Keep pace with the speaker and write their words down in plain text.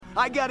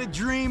I got a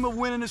dream of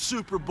winning a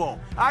Super Bowl.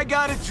 I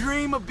got a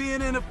dream of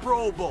being in a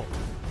Pro Bowl.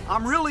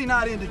 I'm really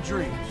not into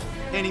dreams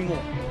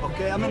anymore,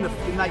 okay? I'm into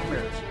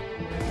nightmares.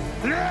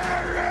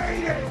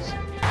 Raiders!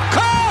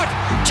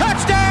 Caught!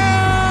 Touchdown!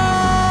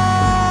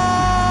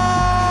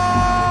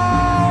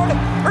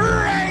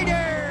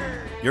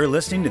 Raiders! You're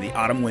listening to the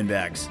Autumn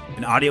Windbags,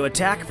 an audio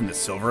attack from the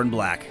Silver and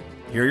Black.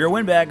 Here are your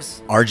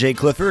windbags, RJ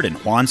Clifford and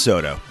Juan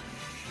Soto.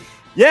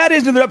 Yeah, it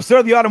is another episode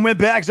of the Autumn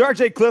Windbags.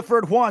 RJ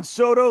Clifford, Juan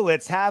Soto.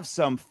 Let's have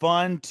some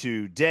fun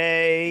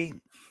today.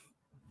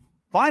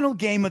 Final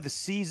game of the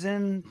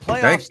season.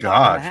 Playoffs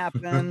not going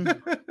to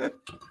happen.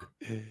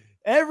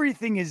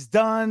 Everything is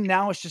done.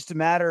 Now it's just a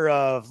matter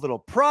of little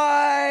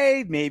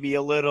pride, maybe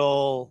a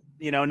little,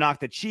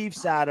 knock the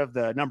Chiefs out of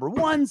the number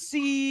 1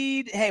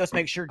 seed. Hey, let's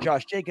make sure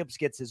Josh Jacobs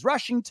gets his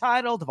rushing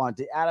title.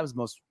 Devontae Adams,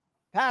 most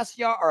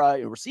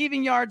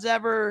receiving yards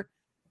ever.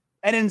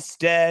 And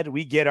instead,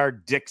 we get our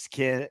dicks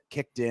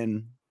kicked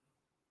in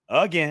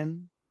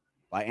again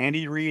by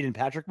Andy Reid and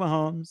Patrick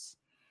Mahomes.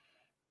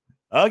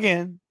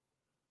 Again,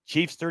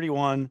 Chiefs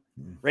 31,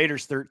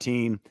 Raiders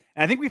 13.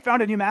 And I think we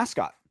found a new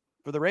mascot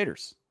for the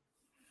Raiders.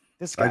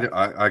 This guy.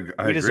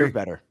 We deserve agree.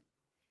 better.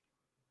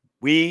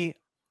 We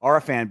are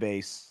a fan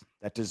base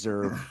that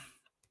deserve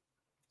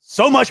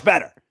so much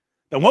better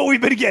than what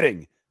we've been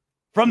getting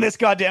from this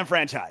goddamn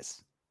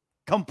franchise.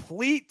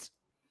 Complete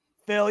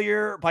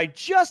failure by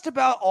just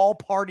about all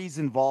parties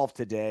involved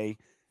today.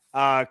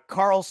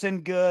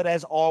 Carlson good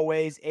as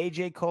always.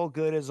 AJ Cole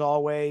good as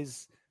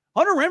always.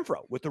 Hunter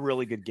Renfrow with a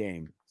really good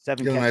game.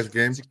 7 catches, nice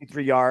game.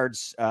 63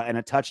 yards, and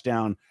a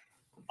touchdown.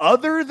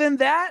 Other than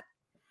that,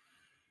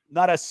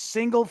 not a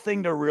single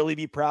thing to really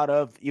be proud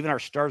of. Even our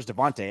stars,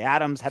 Devontae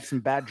Adams, had some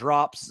bad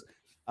drops.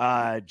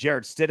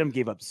 Jarrett Stidham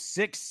gave up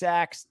 6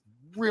 sacks.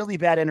 Really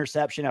bad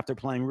interception after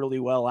playing really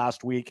well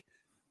last week.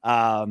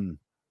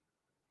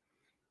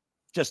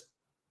 Just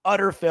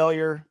utter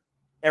failure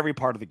every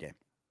part of the game.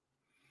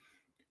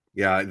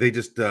 Yeah, they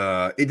just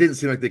it didn't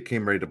seem like they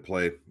came ready to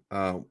play.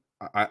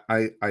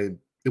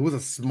 It was a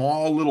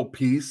small little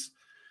piece,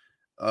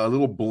 a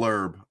little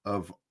blurb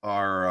of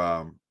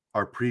our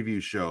preview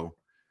show.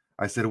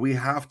 I said we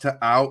have to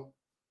out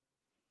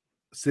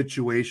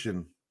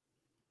situation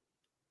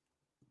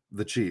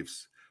the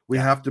Chiefs. We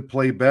have to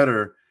play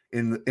better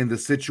in the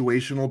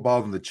situational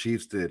ball than the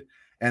Chiefs did.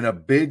 And a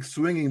big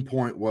swinging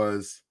point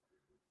was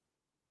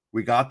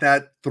we got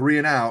that 3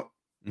 and out.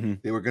 Mm-hmm.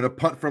 They were going to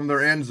punt from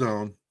their end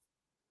zone.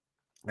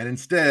 And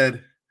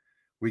instead,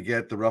 we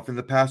get the roughing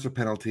the passer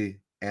penalty,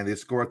 and they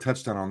score a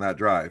touchdown on that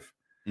drive.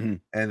 Mm-hmm.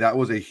 And that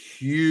was a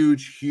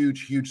huge,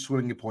 huge, huge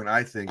swinging point,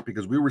 I think,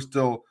 because we were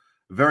still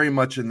very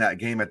much in that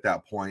game at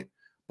that point.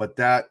 But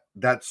that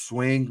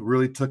swing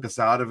really took us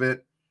out of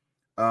it.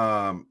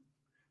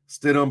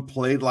 Stidham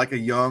played like a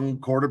young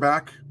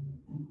quarterback.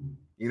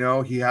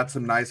 He had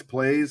some nice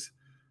plays.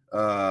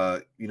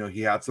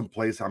 He had some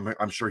plays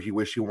I'm sure he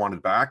wished he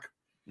wanted back.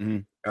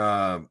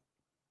 Mm-hmm.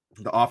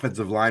 The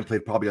offensive line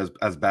played probably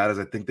as bad as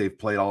I think they've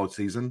played all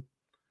season.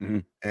 Mm-hmm.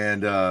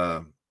 And,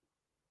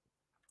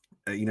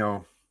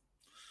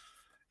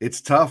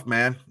 it's tough,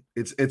 man.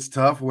 It's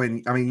tough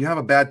when, you have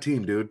a bad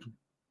team, dude.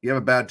 You have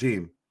a bad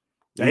team.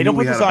 Hey, don't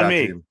put this on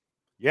me. Team.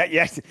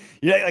 Yeah.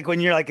 Like when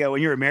you're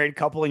when you're a married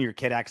couple and your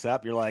kid acts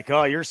up, you're like,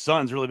 oh, your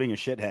son's really being a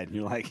shithead. And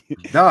you're like,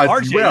 no,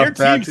 RJ, your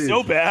team's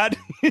so bad.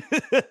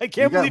 I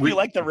can't believe you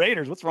like the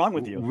Raiders. What's wrong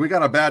with you? We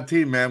got a bad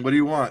team, man. What do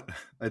you want?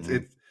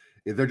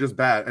 They're just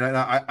bad. And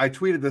I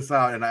tweeted this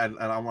out, and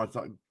I want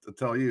to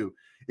tell you,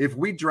 if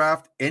we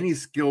draft any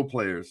skill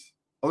players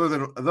other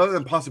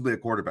than possibly a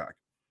quarterback,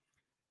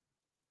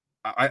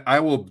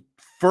 I will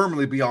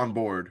firmly be on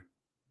board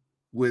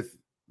with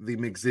the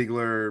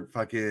McZiegler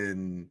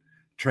fucking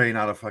train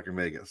out of fucking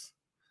Vegas.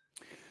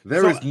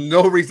 There is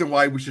no reason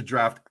why we should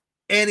draft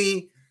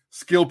any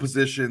skill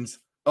positions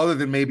other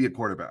than maybe a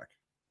quarterback.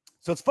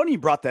 So it's funny you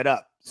brought that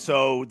up.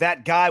 So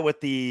that guy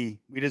with the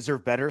 "we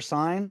deserve better"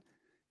 sign,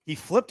 he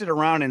flipped it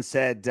around and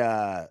said,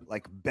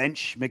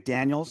 bench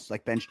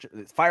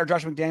McDaniels, fire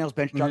Josh McDaniels,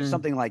 bench Josh,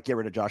 something like get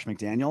rid of Josh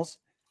McDaniels.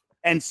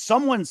 And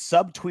someone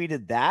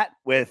subtweeted that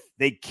with,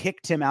 they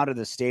kicked him out of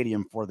the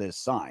stadium for this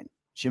sign.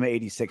 Shima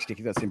 86.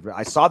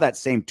 I saw that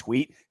same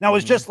tweet. Now it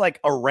was just like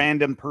a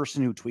random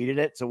person who tweeted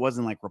it. So it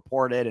wasn't like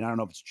reported, and I don't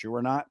know if it's true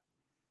or not.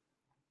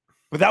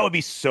 But that would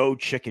be so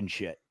chicken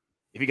shit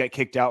if he got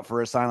kicked out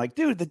for a sign. Like,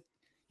 dude,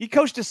 he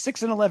coached a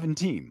 6-11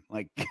 team.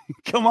 Like,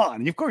 come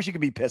on. Of course you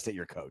can be pissed at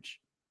your coach.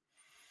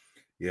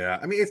 Yeah,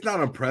 it's not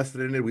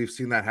unprecedented. We've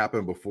seen that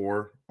happen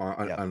before.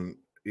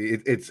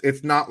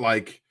 It's not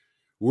like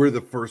we're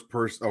the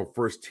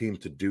first team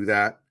to do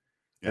that,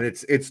 and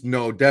it's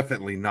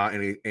definitely not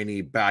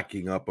any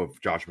backing up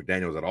of Josh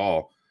McDaniels at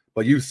all.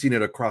 But you've seen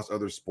it across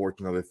other sports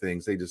and other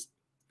things. It's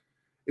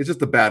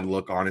just a bad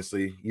look,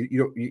 honestly.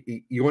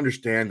 You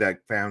understand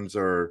that fans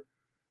are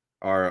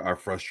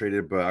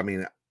frustrated, but I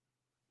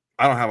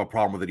don't have a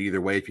problem with it either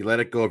way. If you let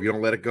it go, if you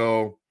don't let it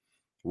go,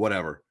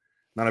 whatever.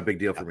 Not a big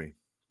deal for me.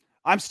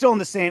 I'm still in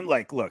the same,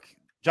 look,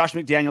 Josh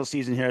McDaniels'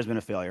 season here has been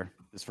a failure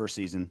this first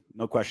season.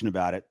 No question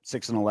about it.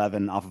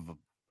 6-11 off of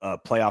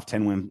playoff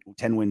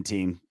 10 win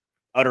team,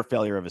 utter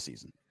failure of a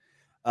season.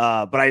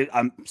 But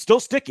I'm still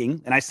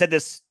sticking, and I said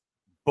this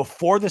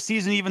before the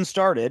season even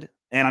started,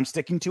 and I'm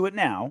sticking to it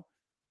now.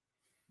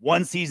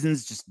 One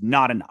season's just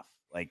not enough.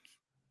 Like,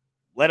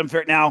 let them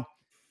figure it now.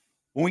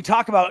 When we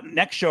talk about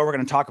next show, we're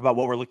going to talk about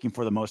what we're looking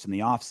for the most in the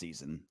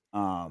offseason.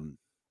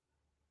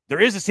 There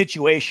is a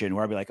situation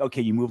where I'd be like,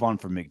 okay, you move on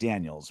from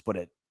McDaniels,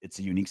 but it's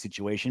a unique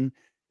situation.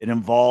 It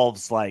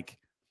involves like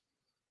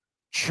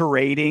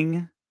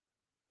trading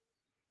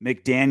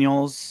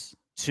McDaniels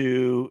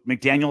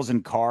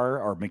and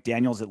Carr, or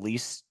McDaniels at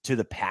least, to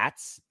the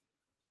Pats,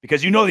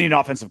 because you know they need an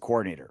offensive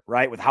coordinator,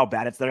 right? With how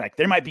bad it's there. Like,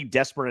 they might be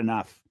desperate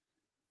enough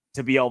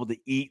to be able to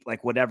eat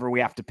like whatever we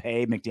have to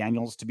pay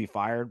McDaniels to be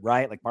fired,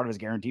 right? Like part of his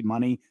guaranteed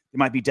money. They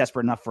might be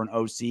desperate enough for an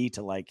OC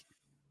to like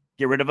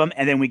get rid of him.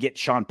 And then we get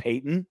Sean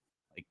Payton.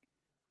 Like,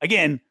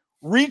 again,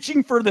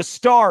 reaching for the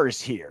stars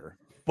here,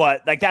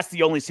 but like that's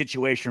the only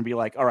situation. Be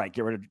like, all right,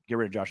 get rid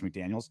of Josh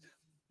McDaniels.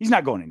 He's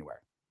not going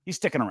anywhere. He's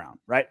sticking around,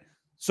 right?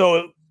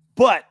 So,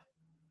 but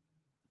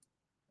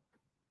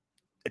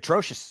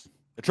atrocious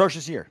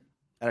year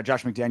out of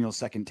Josh McDaniels'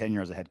 second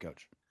tenure as a head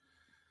coach.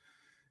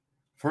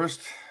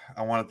 First,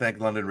 I want to thank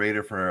London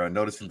Raider for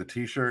noticing the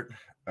T-shirt.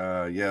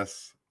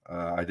 Yes,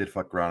 I did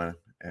fuck around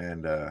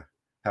and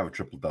have a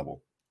triple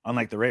double.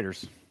 Unlike the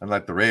Raiders.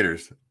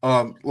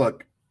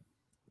 Look,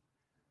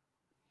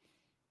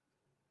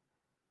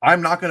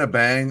 I'm not gonna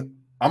bang.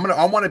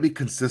 I want to be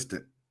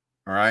consistent.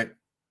 All right.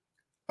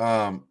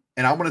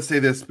 And I want to say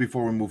this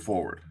before we move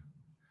forward.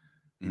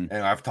 And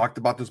I've talked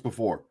about this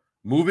before.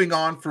 Moving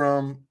on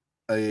from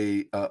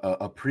a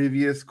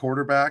previous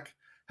quarterback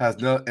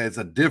it's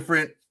a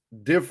different.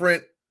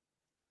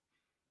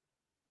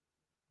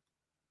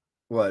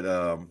 What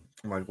am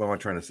I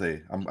trying to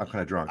say? I'm kind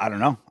of drunk. I don't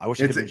know. I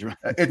wish it's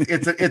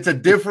a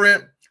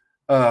different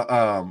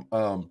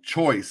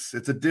choice.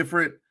 It's a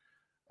different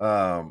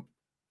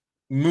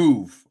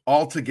move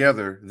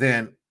altogether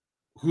than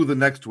who the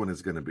next one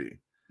is going to be.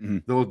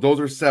 Mm-hmm.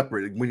 Those are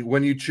separate.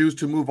 When you choose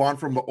to move on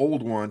from the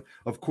old one,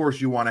 of course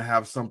you want to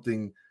have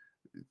something.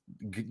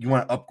 You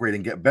want to upgrade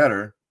and get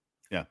better.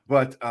 Yeah,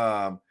 but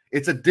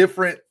it's a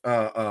different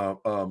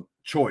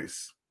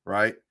choice,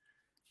 right?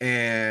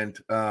 And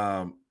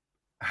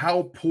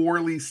how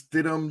poorly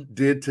Stidham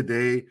did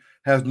today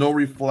has no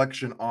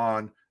reflection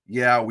on,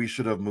 we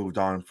should have moved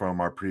on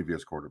from our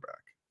previous quarterback.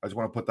 I just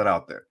want to put that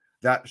out there.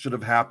 That should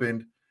have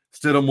happened.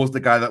 Stidham was the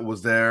guy that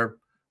was there.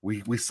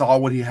 We saw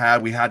what he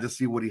had. We had to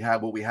see what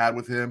we had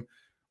with him.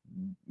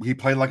 He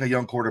played like a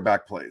young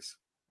quarterback plays.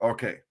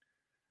 Okay.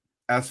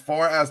 As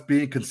far as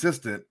being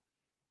consistent,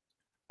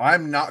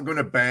 I'm not going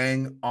to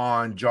bang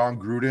on John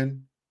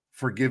Gruden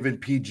for giving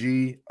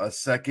PG a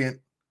second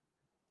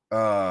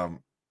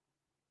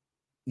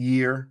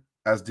year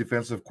as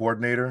defensive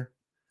coordinator.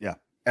 Yeah.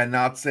 And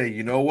not say,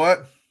 you know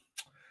what? I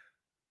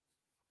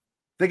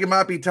think it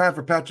might be time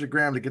for Patrick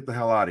Graham to get the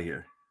hell out of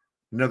here.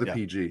 Another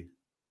PG.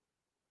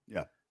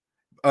 Yeah.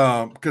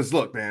 Because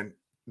look, man,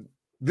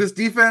 this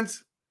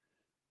defense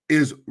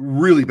is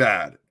really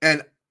bad.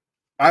 And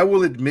I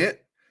will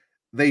admit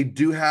they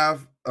do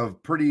have a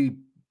pretty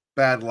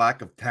bad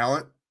lack of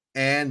talent,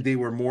 and they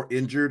were more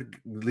injured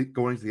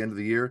going to the end of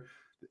the year.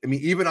 I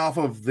mean, even off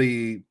of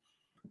the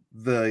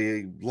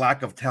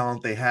lack of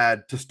talent they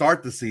had to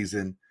start the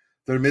season,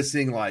 they're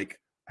missing like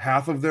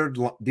half of their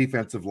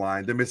defensive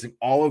line. They're missing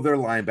all of their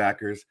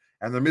linebackers,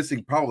 and they're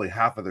missing probably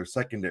half of their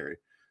secondary.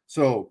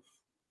 So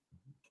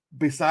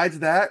besides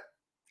that,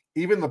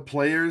 even the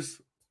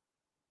players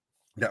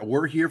that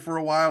were here for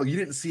a while, you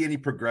didn't see any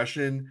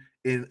progression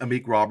in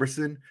Amik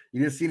Robertson.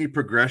 You didn't see any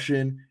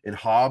progression in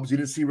Hobbs. You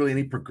didn't see really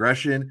any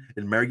progression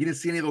in Merrick. You didn't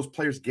see any of those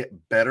players get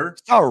better.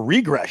 Saw a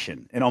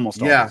regression in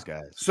almost all those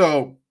guys.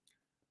 So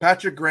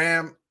Patrick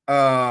Graham,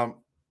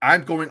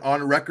 I'm going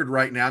on record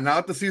right now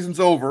that the season's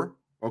over,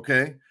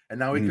 okay? And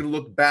now we can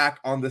look back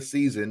on the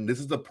season. This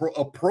is the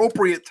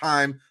appropriate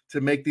time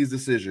to make these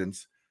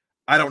decisions.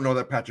 I don't know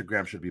that Patrick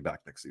Graham should be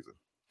back next season.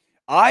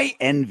 I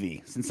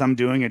envy, since I'm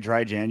doing a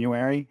dry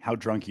January, how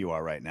drunk you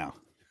are right now.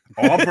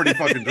 Oh, I'm pretty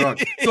fucking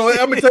drunk. So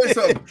let me tell you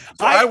something.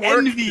 So I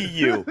envy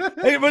you.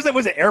 Hey, was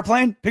it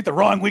airplane? Picked the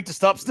wrong week to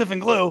stop sniffing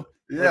glue.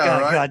 Yeah,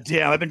 right? God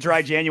damn. I've been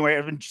dry January.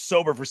 I've been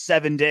sober for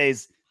 7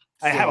 days.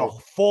 I have a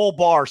full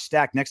bar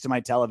stacked next to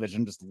my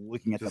television, just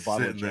looking at the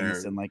bottle of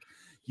Jameson. Like,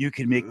 you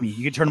can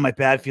turn my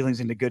bad feelings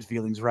into good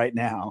feelings right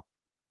now.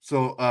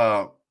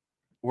 So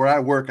where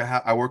I work,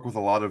 I work with a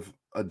lot of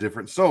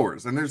different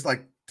sewers, and there's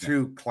like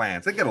two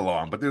clans. They get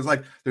along, but there's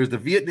the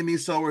Vietnamese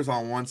sewers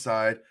on one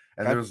side,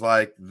 and there's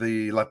like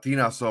the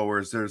Latina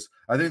sewers.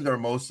 I think they're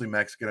mostly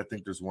Mexican. I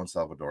think there's one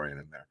Salvadorian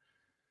in there.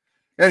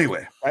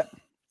 Anyway,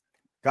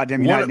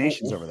 goddamn United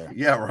Nations over there.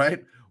 Yeah,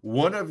 right.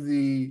 One of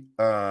the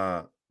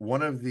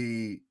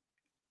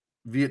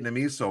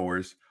Vietnamese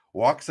sewers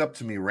walks up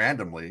to me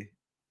randomly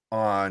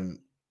on,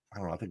 I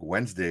don't know, I think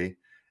Wednesday,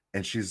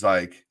 and she's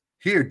like,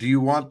 "Here, do you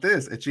want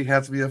this?" And she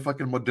hands me a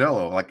fucking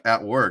Modelo, like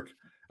at work.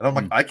 And I'm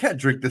like, I can't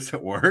drink this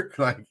at work.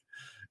 Like,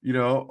 you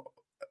know,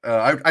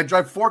 I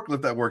drive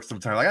forklift at work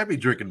sometimes. Like, I'd be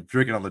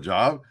drinking on the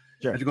job.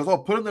 And she goes, "Oh,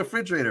 put it in the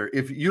refrigerator.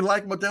 If you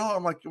like Modelo,"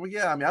 I'm like, "Well,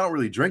 yeah. I mean, I don't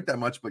really drink that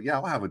much, but yeah,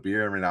 I'll have a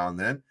beer every now and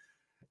then."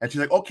 And she's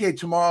like, "Okay,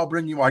 tomorrow I'll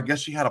bring you." I guess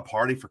she had a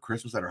party for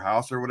Christmas at her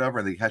house or whatever,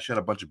 and she had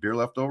a bunch of beer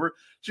left over.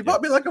 She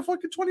bought me like a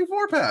fucking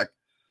 24-pack.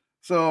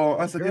 So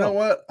I said, "You know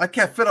what? I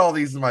can't fit all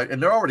these in my,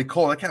 and they're already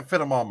cold. I can't fit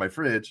them all in my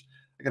fridge.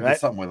 I got to do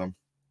something with them."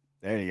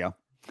 There you go.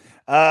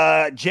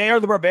 JR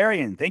the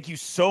Barbarian, thank you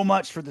so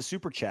much for the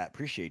super chat.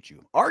 Appreciate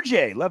you.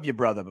 RJ, love you,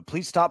 brother, but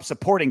please stop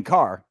supporting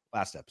Carr.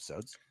 Last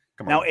episodes.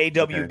 Now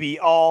AWB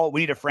all.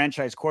 We need a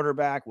franchise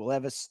quarterback. Will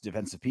Levis,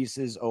 defensive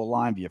pieces,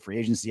 O-line via free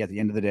agency. At the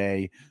end of the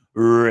day,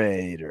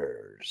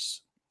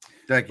 Raiders.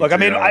 Thank you. Look,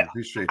 I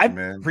appreciate you,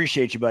 man.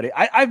 Appreciate you, buddy.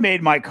 I've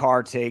made my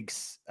Carr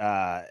takes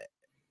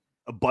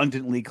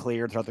abundantly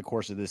clear throughout the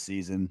course of this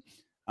season.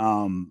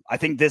 I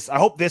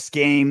hope this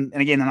game,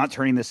 and again, I'm not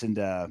turning this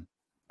into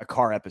a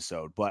Carr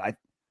episode, but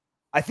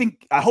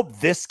I hope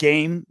this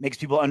game makes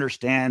people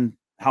understand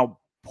how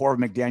poor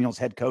McDaniel's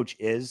head coach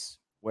is,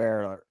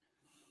 where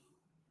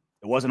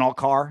it wasn't all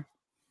Carr.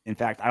 In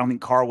fact, I don't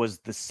think Carr was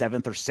the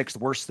 7th or 6th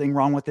worst thing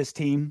wrong with this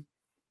team,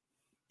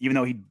 even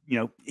though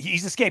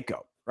he's a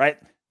scapegoat, right?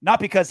 Not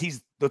because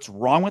that's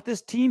wrong with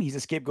this team. He's a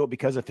scapegoat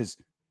because of his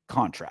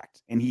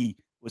contract, and he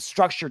was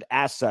structured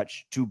as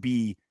such to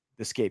be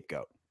the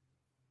scapegoat.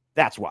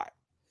 That's why.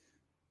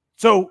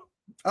 So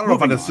I don't know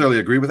if I necessarily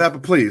agree with that,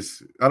 but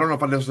please, I don't know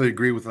if I necessarily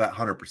agree with that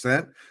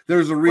 100%.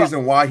 There's a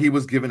reason why he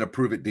was given a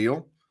prove it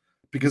deal,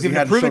 because he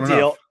had to show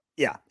enough.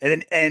 Yeah,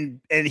 and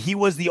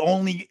he's the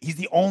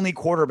only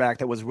quarterback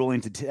that was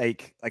willing to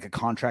take like a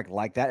contract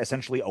like that,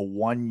 essentially a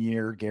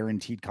 1-year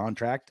guaranteed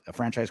contract, a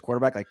franchise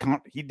quarterback. Like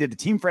he did a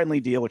team friendly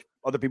deal, which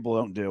other people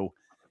don't do,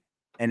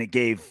 and it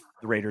gave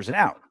the Raiders an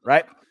out.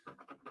 Right?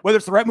 Whether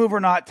it's the right move or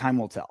not, time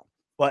will tell.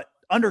 But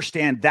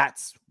understand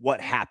that's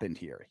what happened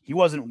here. He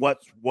wasn't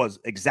what was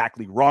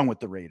exactly wrong with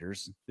the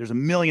Raiders. There's a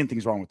million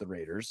things wrong with the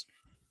Raiders.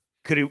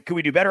 Could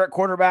we do better at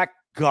quarterback?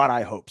 God,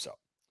 I hope so.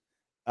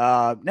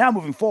 Now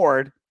moving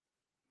forward.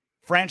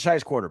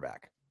 Franchise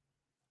quarterback.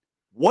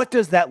 What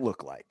does that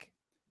look like?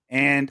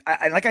 And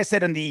I like I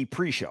said in the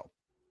pre-show,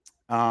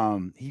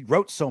 he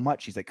wrote so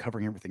much. He's like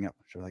covering everything up.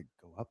 Should I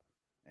go up?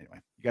 Anyway,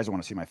 you guys don't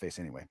want to see my face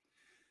anyway.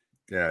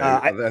 Yeah,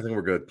 I think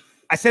we're good.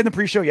 I said in the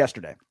pre-show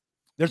yesterday,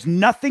 there's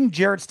nothing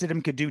Jarrett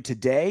Stidham could do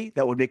today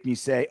that would make me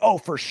say, oh,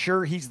 for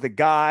sure he's the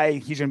guy.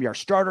 He's going to be our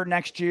starter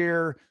next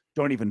year.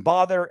 Don't even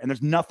bother. And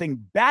there's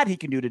nothing bad he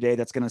can do today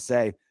that's going to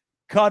say,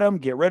 cut him,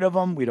 get rid of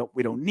him. We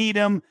don't need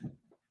him.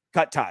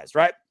 Cut ties,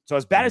 right? So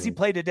as bad as he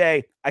played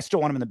today, I still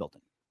want him in the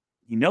building.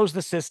 He knows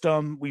the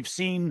system. We've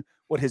seen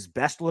what his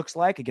best looks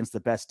like against the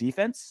best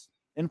defense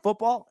in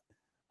football.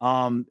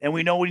 And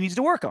we know what he needs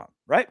to work on,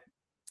 right?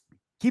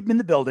 Keep him in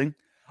the building.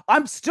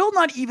 I'm still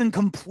not even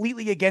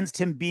completely against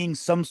him being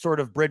some sort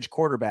of bridge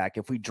quarterback.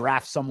 If we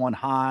draft someone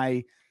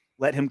high,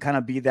 let him kind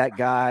of be that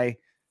guy.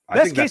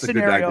 I think that's a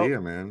good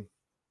idea, man.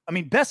 I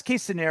mean, best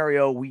case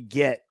scenario, we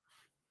get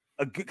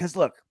because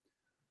look,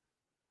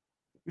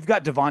 we've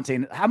got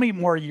Devontae. How many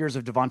more years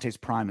of Devontae's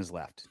prime is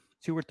left?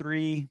 2 or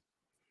 3?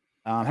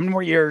 How many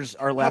more years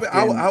are left?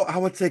 I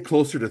would say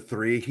closer to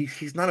 3.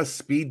 He's not a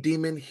speed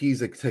demon.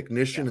 He's a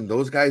technician, and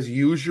those guys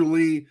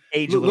usually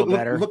age a little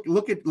better.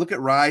 Look at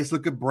Rice.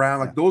 Look at Brown.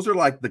 Like those are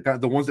like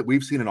the ones that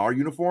we've seen in our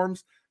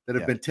uniforms that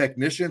have been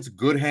technicians,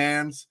 good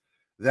hands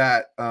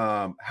that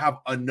have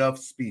enough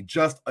speed,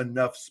 just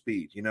enough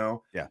speed.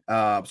 So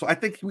I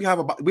think we have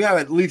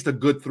at least a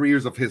good 3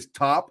 years of his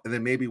top, and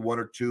then maybe 1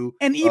 or 2.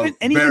 And even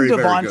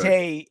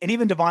Devontae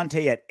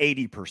at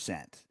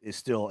 80% is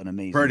still an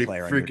amazing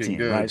player on your team,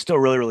 good. Right? Still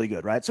really, really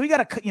good, right? So we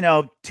got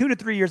 2 to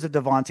 3 years of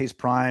Devontae's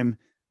prime,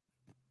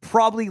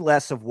 probably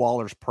less of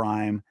Waller's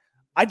prime.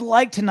 I'd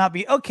like to not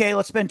be okay.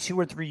 Let's spend 2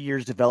 or 3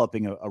 years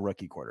developing a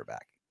rookie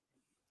quarterback.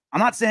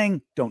 I'm not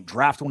saying don't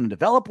draft one and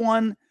develop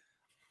one.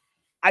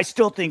 I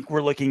still think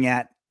we're looking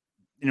at,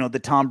 the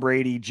Tom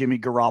Brady, Jimmy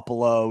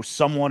Garoppolo,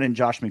 someone in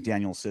Josh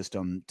McDaniel's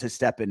system to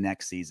step in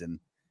next season,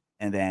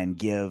 and then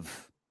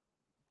give,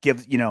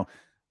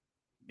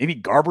 maybe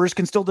Garbers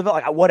can still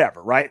develop,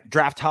 whatever, right?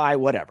 Draft high,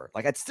 whatever.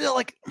 Like I'd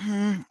still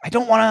I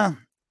don't want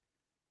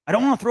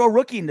to throw a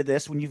rookie into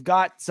this when you've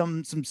got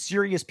some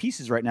serious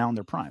pieces right now in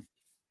their prime.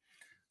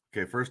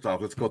 Okay, first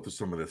off, let's go through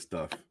some of this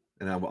stuff,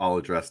 and I'll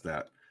address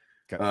that.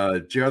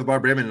 Okay. JR the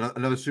Barbarian,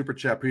 another super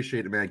chat.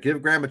 Appreciate it, man.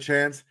 Give Graham a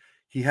chance.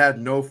 He had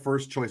no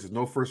first choices,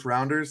 no first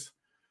rounders.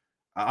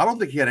 I don't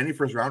think he had any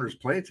first rounders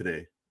playing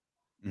today.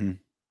 Mm-hmm.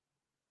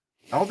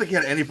 I don't think he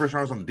had any first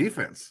rounders on the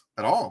defense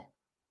at all.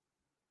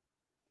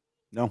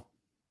 No.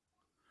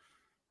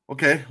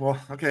 Okay, well,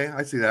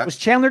 I see that. Was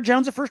Chandler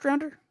Jones a first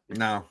rounder?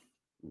 No.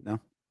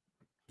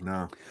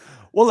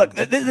 Well, look,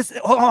 this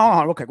hold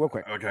on, real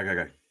quick.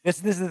 Okay.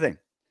 This is the thing.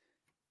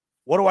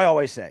 What do I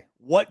always say?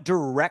 What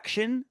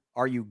direction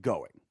are you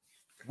going?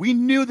 We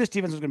knew this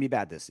defense was going to be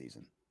bad this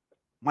season.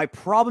 My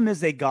problem is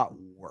they got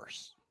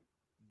worse.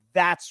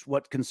 That's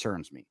what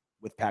concerns me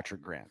with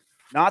Patrick Graham.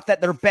 Not that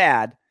they're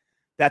bad,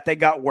 that they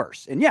got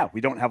worse. And yeah,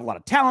 we don't have a lot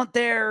of talent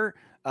there.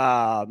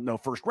 No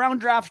first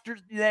round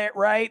drafters there,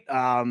 right?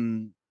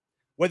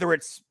 Whether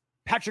it's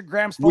Patrick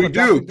Graham's We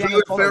do.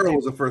 Cleveland Farrell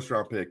was a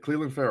first-round pick.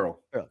 Cleveland Farrell.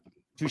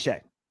 Touche.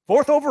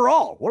 4th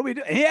overall. What do we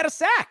do? He had a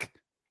sack.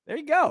 There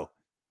you go.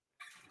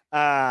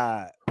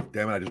 Damn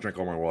it! I just drank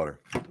all my water.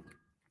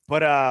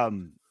 But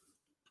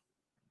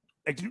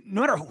like,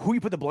 no matter who you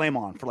put the blame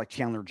on for, like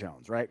Chandler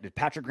Jones, right? Did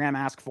Patrick Graham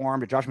ask for him?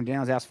 Did Josh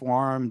McDaniels ask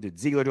for him? Did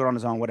Ziegler do it on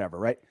his own? Whatever,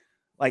 right?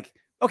 Like,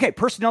 okay,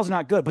 personnel's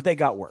not good, but they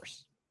got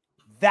worse.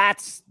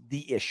 That's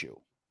the issue.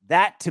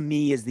 That to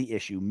me is the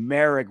issue.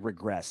 Merrick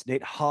regressed.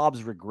 Nate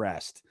Hobbs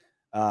regressed.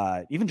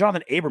 Even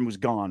Jonathan Abram, who's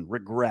gone,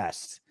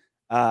 regressed.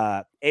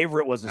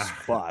 Averett was a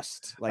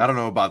bust. Like, I don't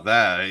know about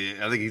that.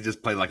 I think he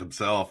just played like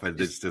himself and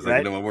just right? Like,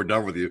 you know what, we're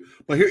done with you.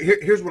 But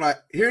here's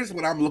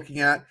what I'm looking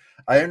at.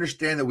 I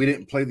understand that we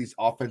didn't play these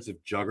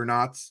offensive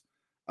juggernauts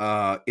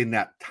in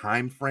that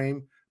time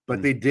frame,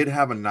 but they did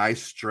have a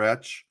nice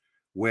stretch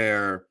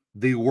where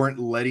they weren't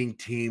letting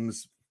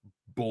teams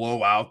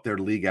blow out their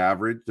league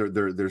average,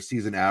 their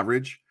season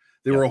average.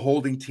 They were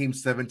holding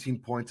teams 17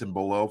 points and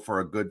below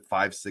for a good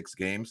 5-6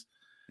 games.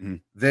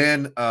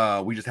 Then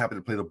we just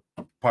happened to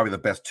play probably the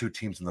best 2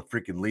 teams in the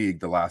freaking league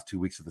the last 2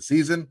 weeks of the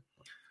season.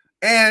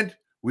 And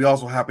we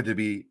also happened to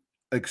be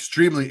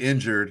extremely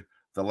injured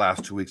the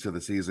last 2 weeks of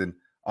the season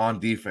on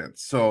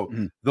defense. So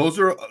those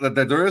are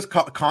there is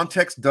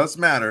context does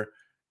matter.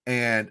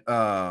 And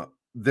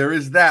there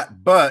is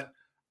that, but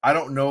I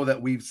don't know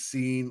that we've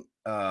seen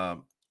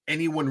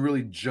anyone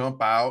really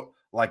jump out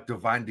like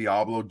Divine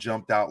Diablo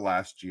jumped out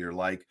last year,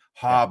 like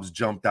Hobbs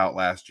jumped out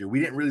last year. We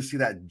didn't really see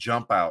that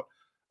jump out.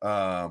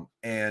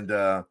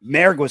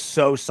 Merrick was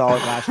so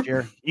solid last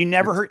year. You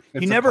never heard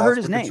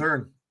his name.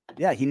 Concern.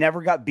 Yeah, he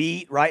never got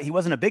beat, right? He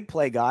wasn't a big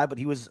play guy, but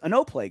he was a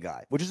no play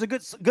guy, which is a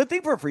good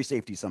thing for a free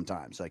safety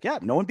sometimes. Like, yeah,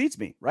 no one beats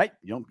me, right?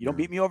 You don't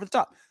beat me over the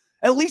top.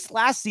 At least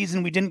last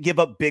season we didn't give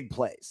up big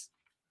plays.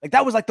 Like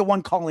that was like the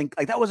one calling,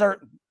 like that was our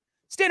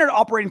standard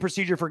operating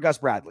procedure for Gus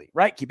Bradley,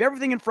 right? Keep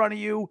everything in front of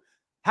you,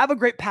 have a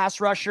great pass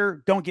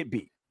rusher, don't get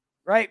beat,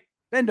 right?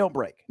 Then don't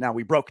break. Now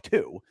we broke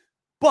 2.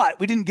 But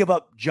we didn't give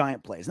up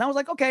giant plays. And I was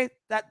like, okay,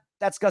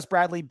 that's Gus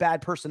Bradley,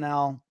 bad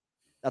personnel.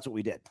 That's what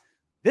we did.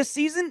 This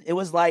season, it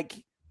was like,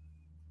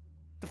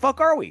 the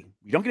fuck are we?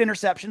 We don't get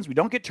interceptions. We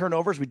don't get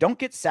turnovers. We don't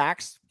get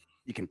sacks.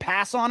 You can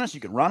pass on us. You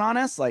can run on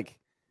us. Like,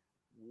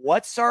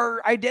 what's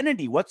our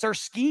identity? What's our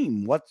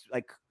scheme? What's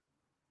like,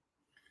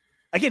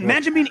 again,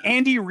 imagine being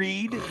Andy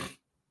Reid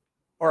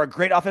or a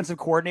great offensive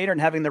coordinator and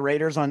having the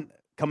Raiders on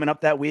coming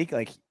up that week.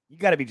 Like, you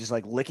got to be just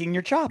like licking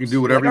your chops. You can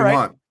do whatever you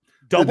want.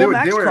 Double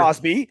Max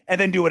Crosby, and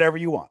then do whatever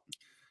you want.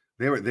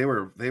 They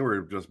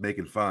were just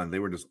making fun. They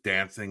were just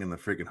dancing in the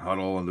freaking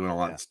huddle and doing a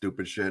lot of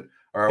stupid shit.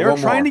 All right, they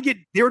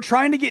were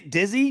trying to get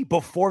dizzy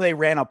before they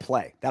ran a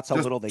play. That's how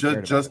little they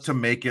cared just to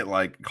make it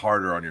like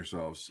harder on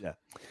yourselves. Yeah.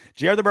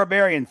 JR the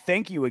Barbarian,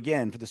 thank you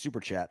again for the super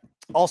chat.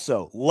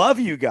 Also, love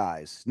you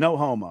guys. No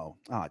homo.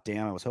 Oh,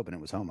 damn, I was hoping it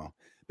was homo.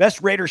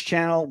 Best Raiders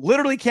channel.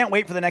 Literally can't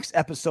wait for the next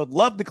episode.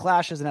 Love the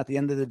clashes, and at the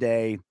end of the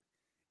day,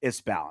 it's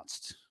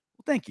balanced.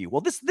 Thank you. Well,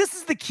 this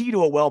is the key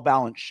to a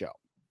well-balanced show.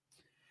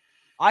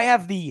 I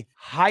have the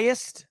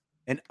highest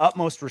and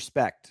utmost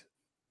respect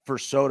for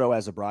Soto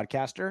as a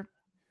broadcaster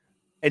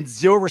and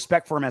 0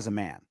 respect for him as a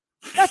man.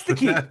 That's the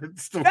key.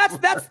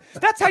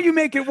 That's how you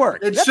make it work.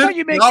 That's how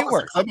you make it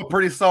work. I'm a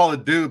pretty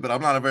solid dude, but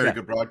I'm not a very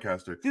good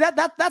broadcaster. See,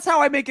 that's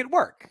how I make it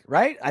work,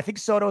 right? I think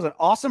Soto is an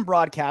awesome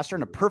broadcaster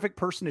and a perfect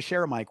person to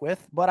share a mic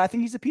with, but I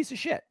think he's a piece of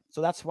shit. So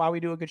that's why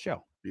we do a good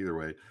show. Either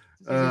way.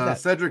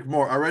 Cedric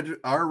Moore,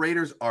 our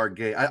Raiders are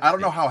gay. I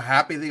don't know how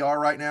happy they are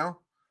right now.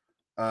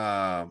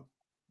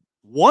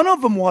 One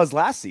of them was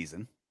last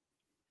season.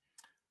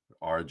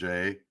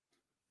 RJ.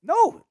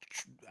 No,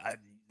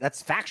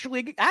 that's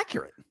factually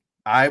accurate.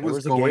 I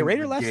was going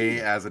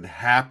gay as in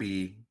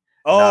happy,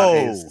 not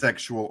his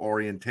sexual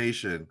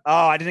orientation.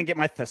 Oh, I didn't get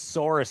my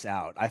thesaurus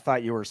out. I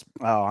thought you were.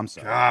 Oh, I'm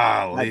sorry.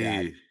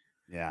 Golly.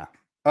 Yeah.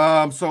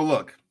 So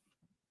look,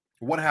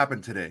 what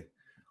happened today?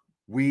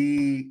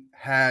 We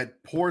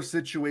had poor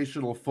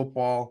situational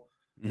football.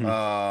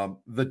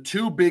 The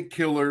 2 big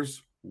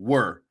killers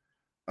were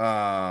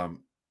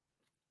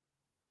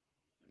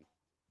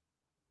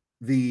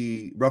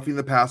the roughing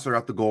the passer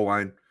at the goal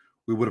line.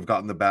 We would have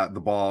gotten the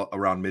ball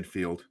around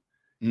midfield,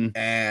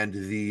 and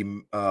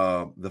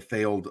the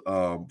failed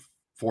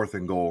 4th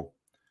and goal.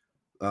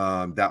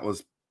 That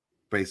was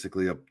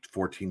basically a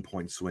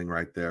 14-point swing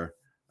right there.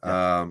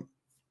 Yeah.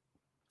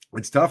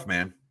 It's tough,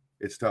 man.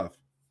 It's tough.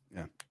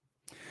 Yeah.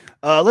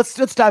 Let's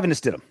dive into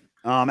Stidham.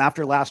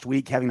 After last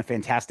week having a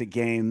fantastic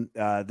game,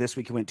 this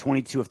week he went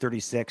 22 of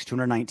 36,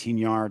 219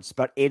 yards.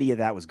 About 80 of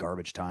that was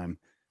garbage time.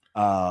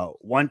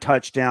 1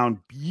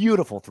 touchdown,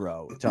 beautiful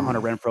throw to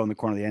Hunter Renfrow in the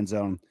corner of the end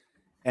zone,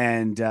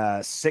 and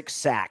 6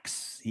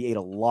 sacks. He ate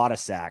a lot of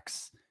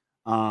sacks.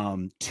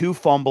 2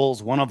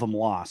 fumbles, 1 of them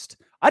lost.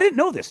 I didn't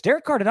know this.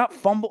 Derek Carr did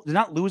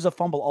not lose a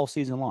fumble all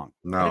season long.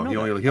 No, he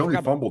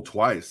only fumbled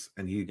twice,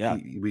 and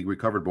we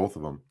recovered both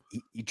of them.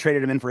 He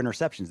traded him in for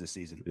interceptions this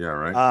season. Yeah,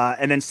 right.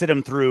 And then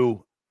Stidham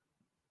threw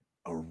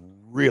a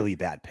really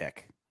bad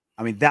pick.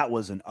 I mean, that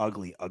was an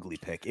ugly, ugly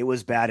pick. It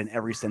was bad in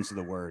every sense of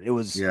the word. It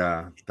was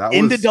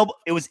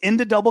It was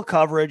into double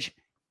coverage,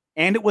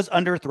 and it was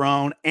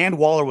underthrown, and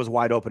Waller was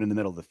wide open in the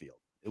middle of the field.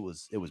 It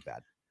was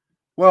bad.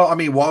 Well, I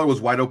mean, Waller was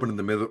wide open in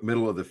the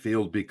middle of the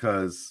field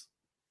because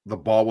the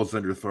ball was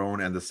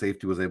underthrown and the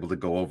safety was able to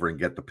go over and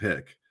get the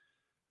pick.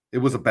 It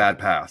was a bad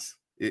pass.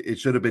 It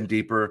should have been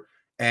deeper,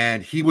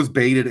 and he was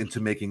baited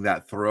into making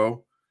that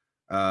throw.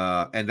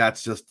 And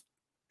that's just,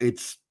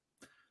 it's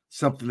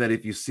something that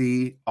if you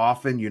see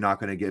often, you're not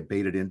going to get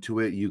baited into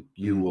it.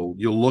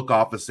 You'll look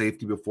off the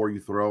safety before you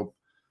throw.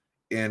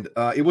 And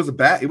it was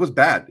bad. It was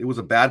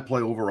a bad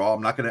play overall.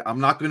 I'm not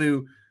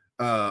going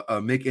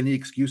to make any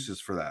excuses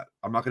for that.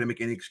 I'm not going to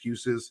make any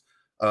excuses.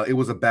 It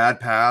was a bad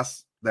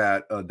pass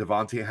that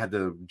Davante had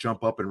to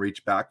jump up and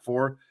reach back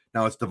for.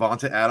 Now it's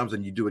Davante Adams,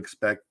 and you do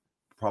expect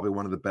probably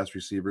one of the best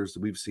receivers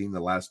that we've seen the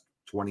last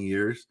 20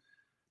 years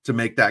to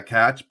make that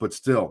catch, but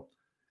still,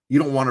 you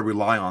don't want to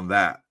rely on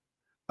that.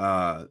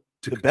 The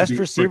best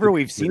receiver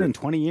we've seen in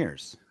 20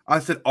 years. I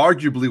said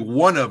arguably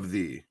one of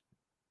the.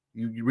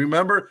 You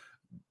remember?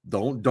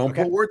 Don't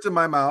put words in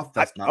my mouth.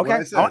 That's not what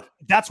I said.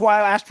 That's why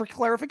I asked for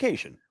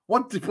clarification.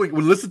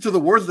 Listen to the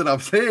words that I'm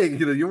saying.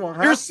 You won't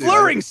have You're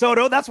slurring,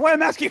 Soto. That's why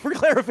I'm asking for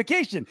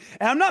clarification.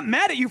 And I'm not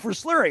mad at you for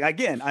slurring.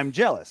 Again, I'm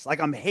jealous. Like,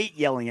 I'm hate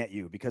yelling at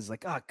you because,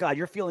 like, oh God,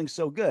 you're feeling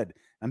so good.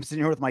 I'm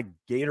sitting here with my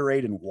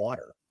Gatorade and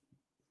water.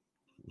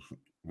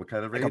 What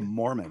kind of like raid? a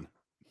Mormon?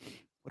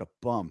 What a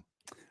bum.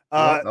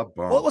 What a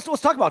bum. Well,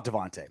 let's talk about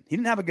Davante. He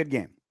didn't have a good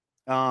game.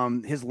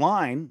 His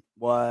line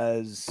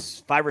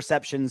was 5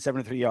 receptions,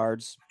 73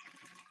 yards.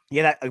 He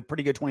had a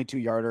pretty good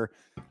 22-yarder.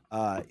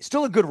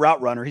 Still a good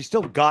route runner. He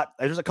still got,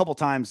 there's a couple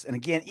times. And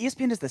again,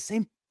 ESPN does the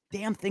same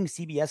damn thing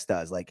CBS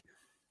does. Like,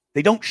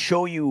 they don't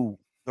show you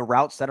the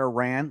routes that are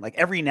ran. Like,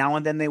 every now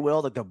and then they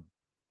will. Like, they'll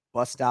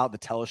bust out the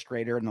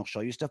telestrator and they'll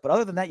show you stuff. But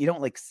other than that, you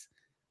don't like.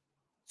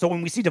 So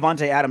when we see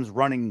Davante Adams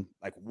running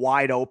like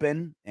wide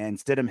open and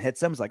Stidham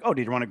hits him, it's like, oh,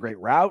 did he run a great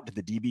route? Did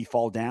the DB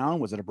fall down?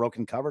 Was it a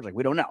broken coverage? Like,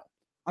 we don't know.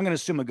 I'm going to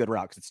assume a good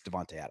route because it's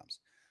Davante Adams.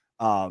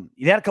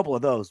 He had a couple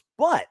of those,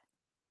 but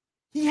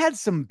he had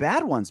some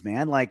bad ones,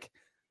 man. Like,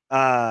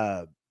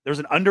 there was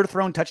an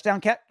underthrown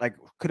touchdown catch, like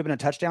could have been a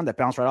touchdown that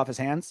bounced right off his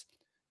hands.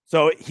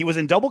 So he was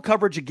in double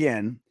coverage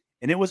again,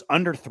 and it was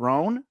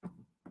underthrown.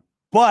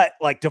 But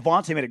like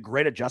Davante made a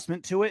great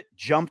adjustment to it,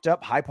 jumped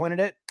up, high pointed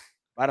it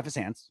right off his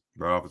hands.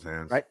 Right off his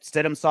hands. Right.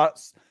 Stidham saw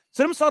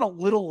it a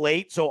little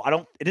late, so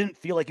it didn't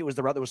feel like it was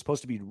the route that was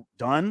supposed to be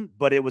done,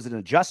 but it was an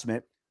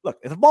adjustment. Look,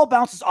 if the ball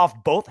bounces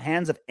off both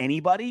hands of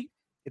anybody,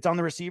 it's on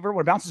the receiver.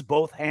 When it bounces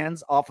both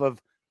hands off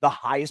of the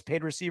highest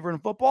paid receiver in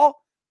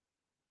football,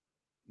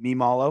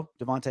 Malo,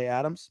 Davante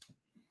Adams.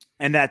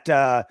 And that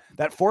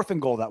 4th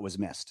and goal that was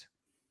missed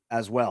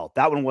as well.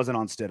 That one wasn't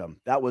on Stidham.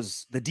 That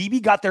was the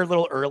DB got there a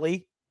little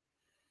early.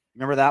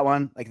 Remember that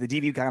one? Like the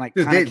DB kind of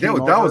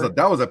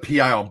that was a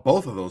PI on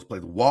both of those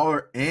plays.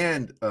 Waller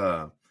and fucking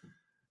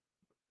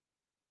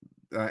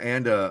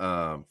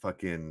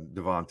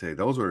Davante.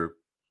 Those were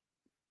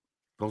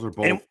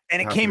both.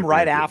 And it came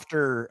right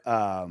after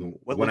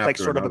what looked like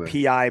sort of a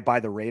PI by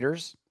the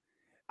Raiders.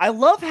 I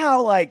love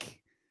how like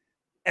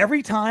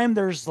every time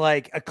there's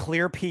like a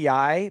clear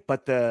PI,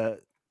 but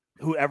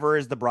whoever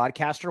is the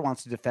broadcaster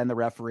wants to defend the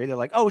referee, they're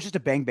like, oh, it's just a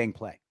bang bang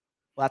play.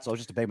 Well, that's all,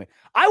 just a bang bang.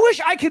 I wish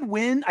I could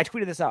win. I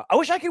tweeted this out. I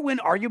wish I could win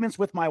arguments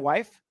with my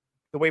wife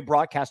the way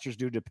broadcasters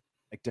do to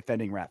like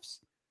defending refs.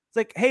 It's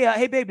like,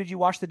 hey, babe, did you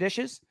wash the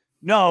dishes?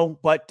 No,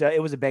 but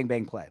it was a bang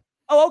bang play.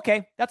 Oh,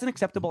 okay, that's an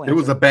acceptable answer. It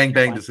was a bang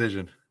bang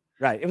decision.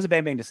 Right, it was a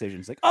bang bang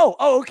decision. It's like,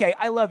 oh, okay,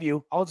 I love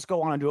you. I'll just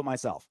go on and do it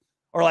myself.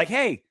 Or like,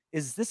 hey,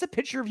 is this a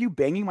picture of you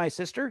banging my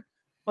sister?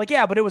 Like,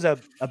 yeah, but it was a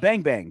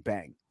bang, bang,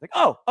 bang. Like,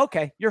 oh,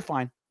 okay, you're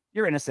fine.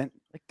 You're innocent.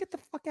 Like, get the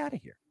fuck out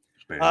of here.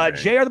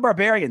 JR the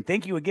Barbarian,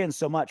 thank you again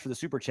so much for the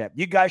super chat.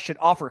 You guys should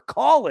offer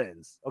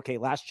call-ins. Okay,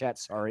 last chat,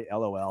 sorry,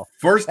 LOL.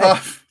 First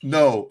off,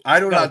 no,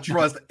 I do not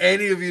trust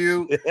any of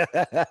you.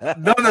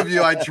 None of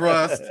you I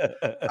trust.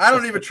 I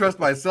don't even trust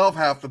myself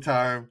half the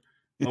time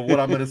of what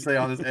I'm going to say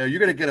on this air. You're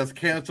going to get us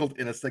canceled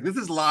in a second. This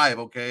is live,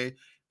 okay?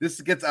 This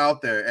gets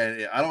out there,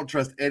 and I don't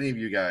trust any of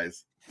you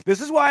guys.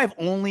 This is why I've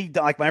only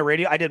done, like my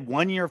radio. I did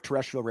 1 year of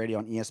terrestrial radio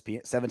on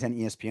ESPN,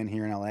 710 ESPN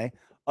here in LA.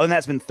 Other than that,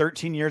 it's been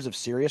 13 years of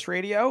Sirius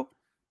radio,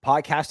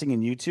 podcasting,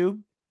 and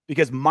YouTube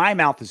because my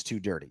mouth is too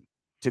dirty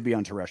to be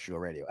on terrestrial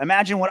radio.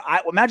 Imagine what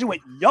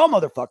y'all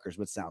motherfuckers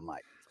would sound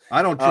like.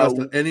 I don't trust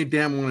any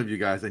damn one of you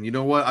guys. And you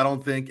know what? I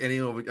don't think any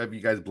of you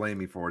guys blame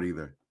me for it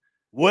either.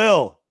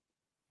 Will,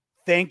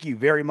 thank you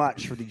very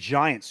much for the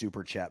giant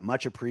super chat.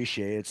 Much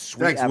appreciated.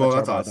 Sweet Thanks, avatar, Will.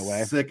 That's by the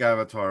way. Sick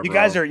avatar. You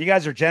guys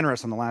are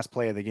generous on the last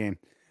play of the game,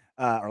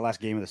 or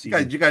last game of the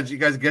season. You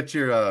guys get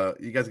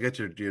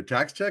your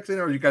tax checks in,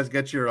 or you guys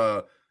get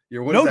your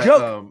what no is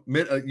joke.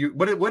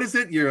 What is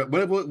it?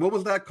 What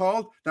was that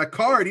called? That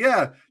card?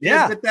 Yeah. You yeah.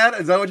 guys get that?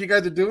 Is that what you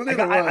guys are doing?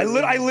 I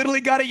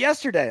literally got it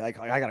yesterday. Like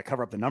I got to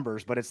cover up the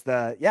numbers, but it's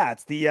the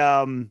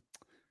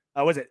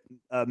was it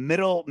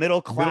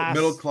middle class?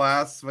 Middle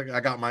class.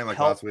 I got mine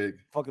last week.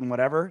 Fucking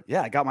whatever.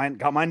 Yeah, I got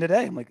mine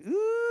today. I'm like,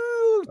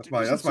 ooh,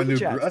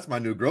 That's my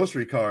new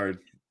grocery card.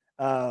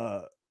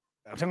 I'm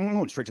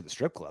going straight to the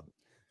strip club.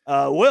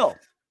 Will,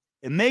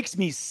 it makes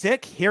me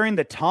sick hearing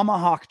the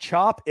tomahawk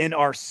chop in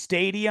our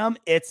stadium.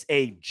 It's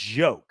a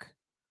joke.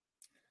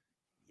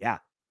 Yeah,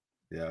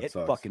 it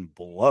fucking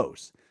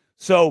blows.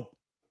 So,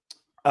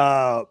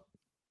 on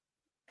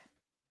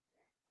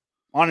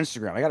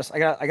Instagram,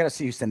 I gotta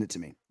see who sent it to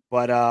me.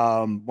 But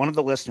one of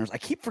the listeners, I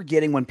keep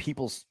forgetting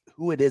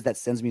who it is that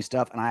sends me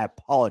stuff, and I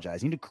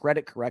apologize. I need to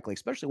credit correctly,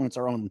 especially when it's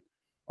our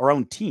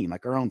own team,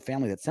 like our own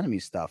family that's sending me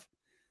stuff.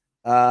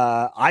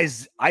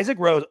 Isaac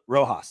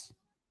Rojas.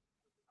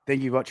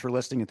 Thank you much for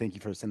listening, and thank you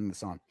for sending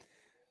this on.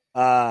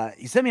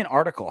 He sent me an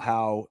article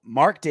how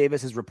Mark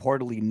Davis is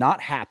reportedly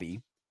not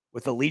happy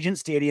with Allegiant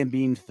Stadium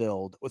being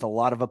filled with a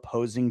lot of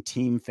opposing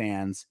team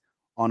fans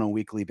on a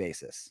weekly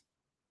basis.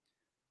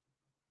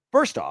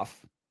 First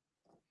off,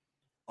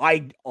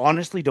 I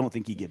honestly don't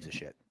think he gives a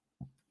shit.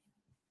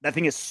 That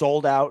thing is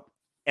sold out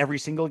every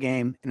single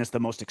game, and it's the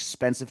most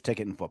expensive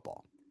ticket in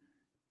football.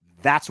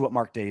 That's what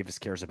Mark Davis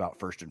cares about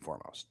first and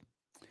foremost.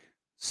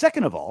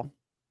 Second of all,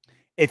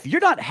 if you're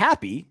not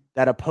happy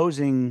that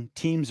opposing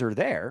teams are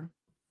there,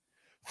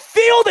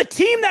 field a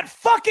team that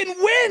fucking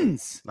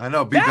wins. I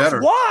know, That's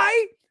better.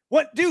 Why?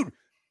 What, dude?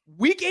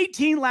 Week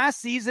 18 last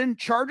season,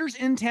 Chargers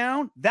in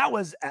town. That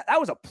was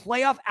a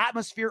playoff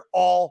atmosphere.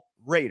 All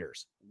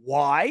Raiders.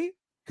 Why?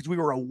 Because we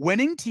were a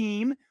winning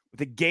team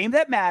with a game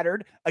that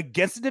mattered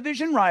against a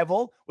division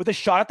rival with a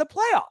shot at the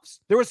playoffs.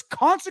 There was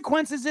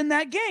consequences in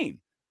that game.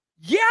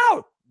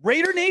 Yeah,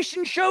 Raider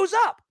Nation shows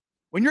up.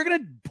 When you're going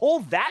to pull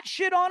that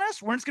shit on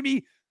us, when it's going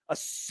to be a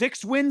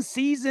 6-win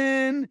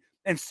season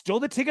and still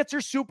the tickets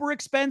are super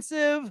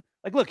expensive.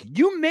 Like, look,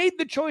 you made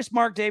the choice,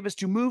 Mark Davis,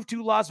 to move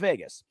to Las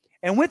Vegas.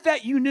 And with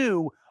that, you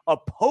knew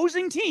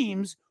opposing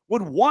teams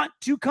would want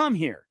to come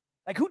here.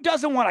 Like, who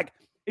doesn't want, like,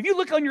 if you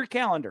look on your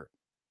calendar,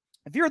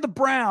 if you're the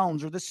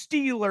Browns or the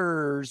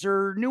Steelers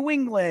or New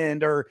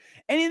England or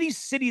any of these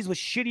cities with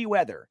shitty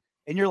weather,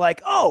 and you're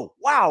like, oh,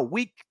 wow,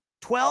 week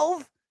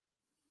 12,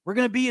 we're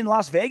going to be in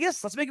Las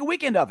Vegas. Let's make a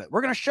weekend of it.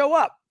 We're going to show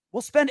up.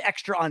 We'll spend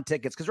extra on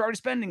tickets because we're already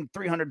spending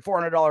 $300,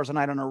 $400 a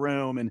night on a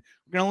room, and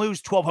we're going to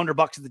lose $1,200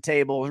 at the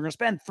table. We're going to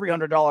spend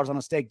 $300 on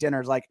a steak dinner.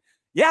 It's like,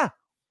 yeah,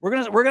 we're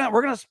going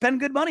to spend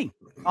good money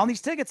on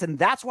these tickets, and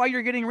that's why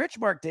you're getting rich,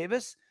 Mark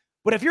Davis.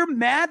 But if you're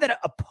mad that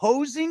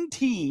opposing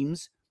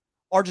teams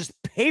are just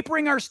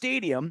papering our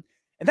stadium,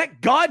 and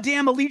that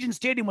goddamn Allegiant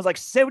Stadium was like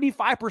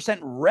 75%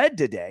 red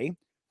today,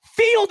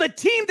 field a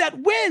team that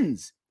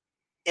wins.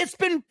 It's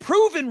been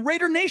proven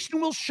Raider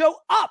Nation will show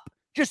up.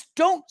 Just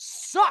don't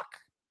suck.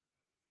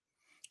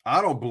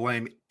 I don't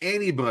blame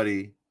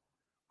anybody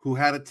who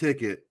had a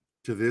ticket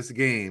to this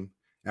game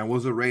and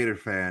was a Raider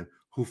fan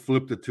who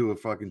flipped it to a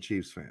fucking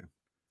Chiefs fan.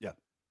 Yeah.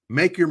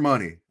 Make your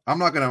money. I'm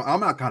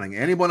not counting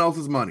anyone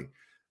else's money.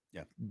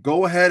 Yeah.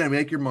 Go ahead and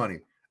make your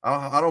money.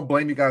 I don't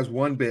blame you guys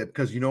one bit,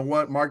 because you know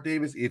what, Mark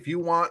Davis, if you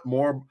want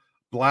more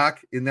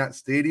black in that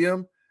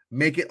stadium,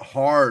 make it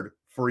hard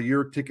for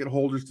your ticket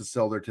holders to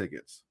sell their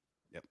tickets.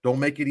 Yep. Don't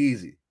make it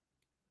easy.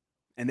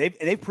 And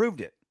they've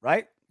proved it,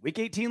 right? Week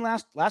 18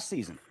 last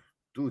season.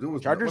 Dude, it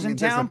was Chargers in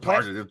town.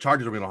 The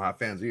Chargers don't have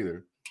fans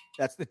either.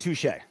 That's the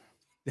touche.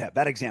 Yeah,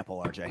 bad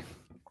example, RJ.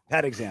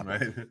 Bad example.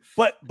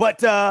 Right. But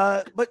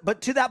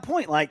to that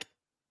point, like,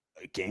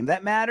 a game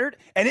that mattered,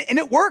 and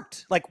it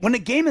worked. Like, when a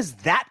game is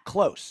that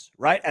close,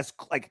 right? As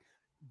like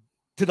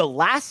to the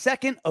last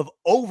second of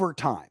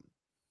overtime,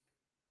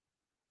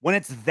 when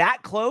it's that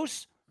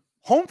close,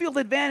 home field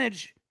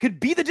advantage could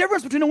be the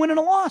difference between a win and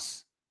a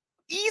loss.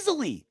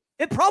 Easily.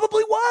 It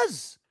probably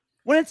was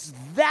when it's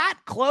that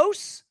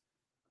close.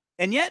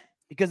 And yet,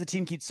 because the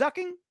team keeps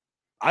sucking,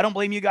 I don't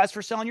blame you guys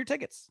for selling your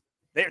tickets.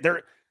 I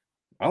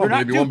don't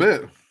blame you one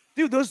bit.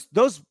 Dude,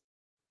 those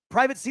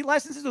private seat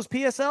licenses, those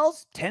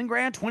PSLs, 10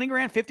 grand, 20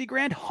 grand, 50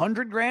 grand,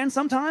 100 grand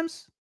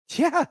sometimes.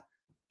 Yeah.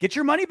 Get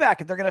your money back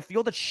if they're going to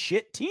field a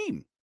shit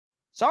team.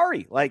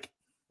 Sorry. Like,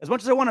 as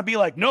much as I want to be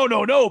like,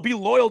 no, be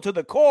loyal to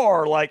the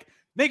core. Like,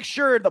 make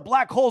sure the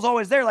black hole's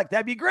always there. Like,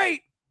 that'd be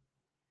great.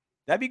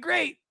 That'd be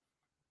great.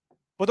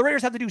 But the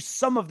Raiders have to do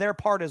some of their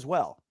part as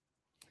well.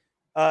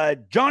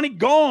 Johnny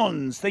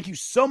Gons, thank you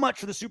so much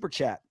for the super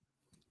chat.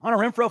 Hunter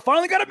Renfrow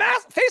finally got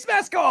a face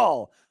mask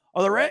call.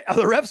 Are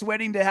the refs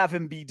waiting to have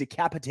him be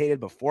decapitated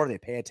before they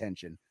pay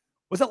attention?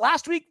 Was it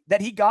last week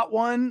that he got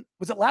one?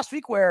 Was it last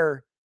week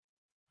where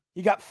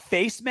he got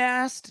face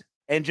masked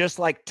and just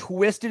like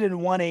twisted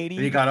in 180?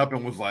 And he got up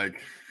and was like,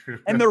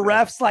 and the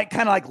refs like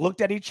kind of like looked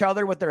at each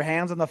other with their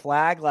hands on the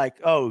flag, like,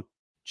 oh,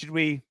 should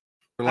we?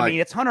 Like, I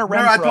mean, it's Hunter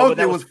Renfrow. I told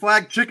you it was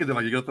flag chicken. They're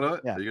like, you gonna throw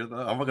it? Yeah. You gonna throw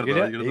it? I'm not gonna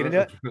throw it. You gonna do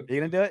it? You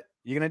gonna do it?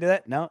 You gonna do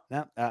it? No.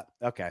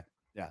 Okay.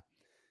 Yeah.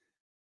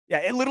 Yeah.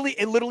 It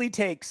literally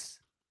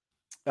takes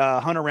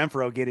Hunter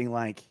Renfrow getting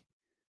like,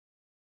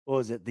 what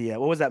was it?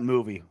 What was that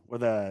movie where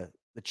the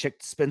chick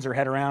spins her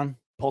head around?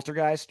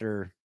 Poltergeist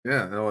or?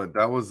 Yeah. No,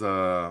 that was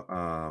Why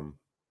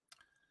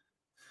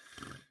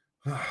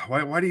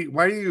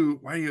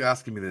are you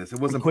asking me this? It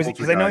wasn't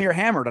because I know you're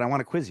hammered and I want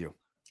to quiz you.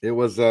 It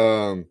was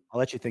I'll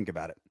let you think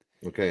about it.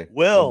 Okay.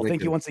 Will,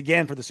 thank you once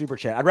again for the super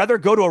chat. I'd rather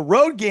go to a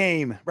road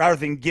game rather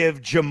than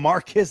give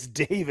Jamarcus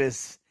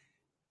Davis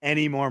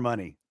any more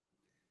money.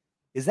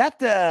 Is that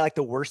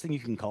the worst thing you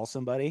can call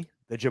somebody?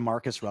 The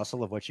Jamarcus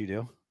Russell of what you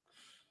do?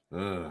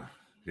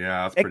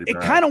 Yeah, that's pretty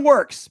bad. It kind of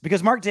works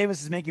because Mark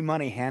Davis is making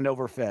money hand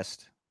over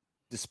fist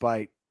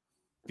despite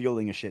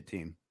fielding a shit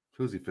team.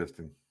 Who's he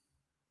fisting?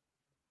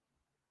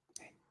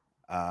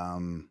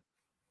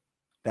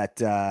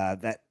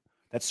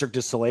 That Cirque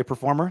du Soleil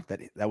performer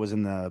that was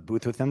in the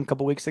booth with him a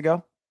couple weeks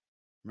ago.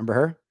 Remember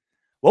her?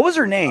 What was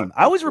her name?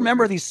 I always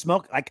remember these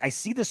smoke. Like I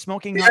see the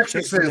smoking. The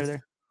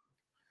Exorcist.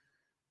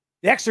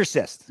 The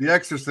Exorcist. The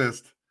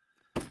Exorcist.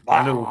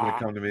 I knew it was going to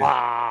come to me.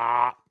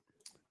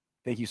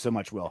 Thank you so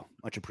much, Will.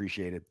 Much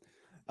appreciated.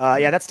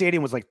 Yeah, that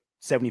stadium was like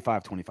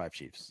 75-25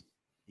 Chiefs.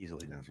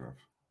 Easily. That's rough.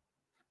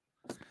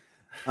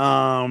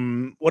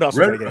 What else?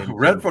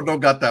 Renfro don't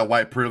got that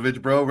white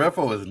privilege, bro.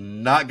 Renfro is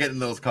not getting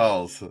those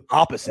calls.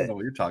 Opposite. I don't know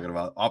what you're talking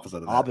about. Opposite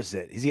of that.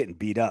 Opposite. He's getting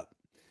beat up.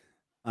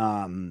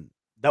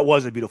 That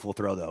was a beautiful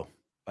throw though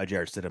by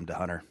Jarrett Stidham to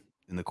Hunter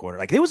in the quarter.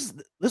 Like this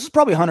was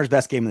probably Hunter's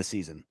best game of the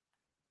season.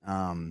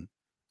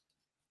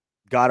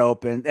 Got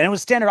open, and it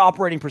was standard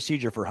operating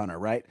procedure for Hunter,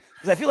 right?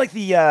 Because I feel like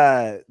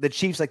the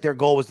Chiefs, like their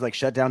goal was to like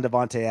shut down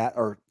Devontae,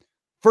 or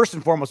first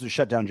and foremost to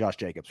shut down Josh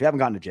Jacobs. We haven't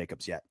gotten to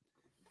Jacobs yet.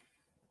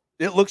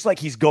 It looks like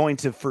he's going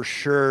to for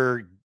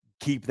sure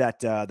keep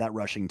that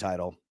rushing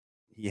title.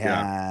 He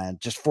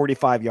had just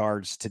 45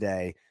 yards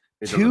today,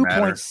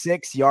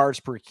 2.6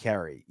 yards per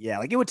carry. Yeah,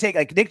 like it would take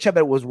like Nick Chubb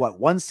was what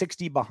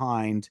 160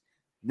 behind.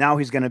 Now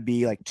he's going to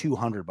be like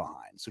 200 behind.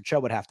 So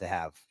Chubb would have to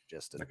have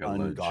just an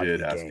ungodly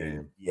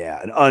game.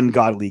 Yeah, an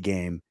ungodly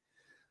game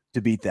to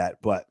beat that.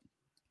 But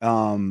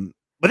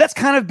that's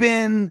kind of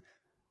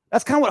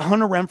what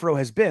Hunter Renfrow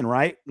has been,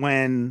 right?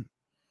 When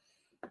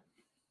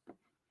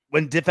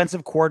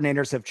defensive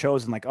coordinators have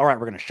chosen, like, all right,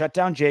 we're going to shut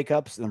down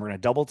Jacobs, and then we're going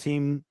to double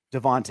team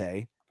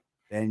Devontae,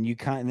 and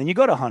then you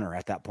go to Hunter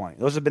at that point.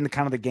 Those have been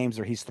the games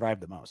where he's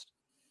thrived the most.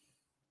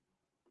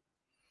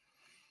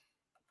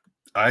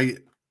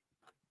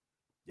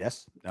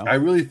 Yes. No. I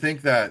really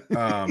think that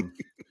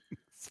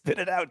spit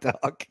it out,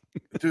 dog.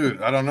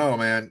 Dude, I don't know,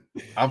 man.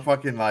 I'm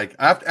fucking like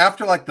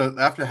after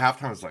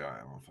halftime, it's like, all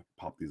right, I'm gonna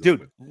pop these.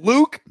 Dude,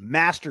 Luke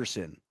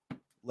Masterson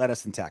led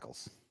us in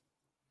tackles.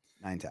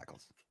 9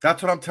 tackles.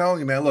 That's what I'm telling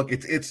you, man. Look,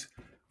 it's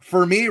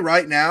for me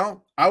right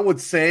now. I would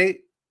say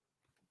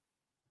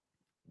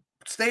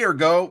stay or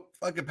go.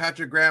 Fucking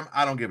Patrick Graham.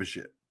 I don't give a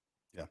shit.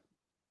 Yeah.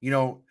 You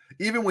know,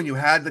 even when you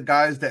had the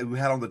guys that we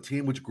had on the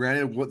team, which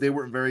granted, they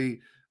weren't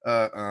very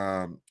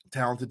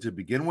talented to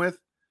begin with,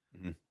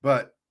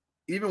 but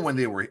even when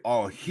they were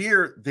all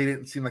here, they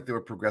didn't seem like they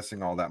were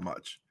progressing all that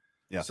much.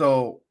 Yeah.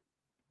 So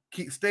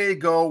stay,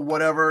 go,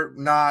 whatever.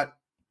 Not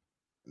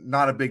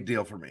a big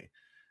deal for me.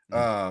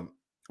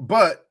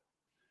 But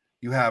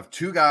you have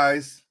 2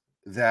 guys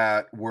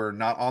that were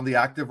not on the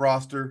active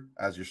roster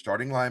as your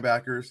starting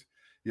linebackers.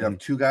 You have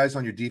 2 guys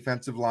on your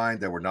defensive line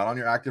that were not on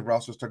your active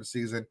roster to start the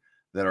season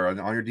that are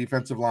on your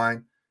defensive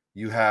line.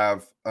 You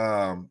have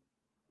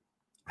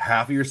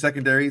half of your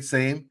secondary,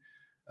 same.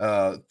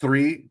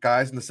 3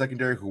 guys in the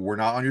secondary who were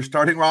not on your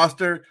starting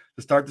roster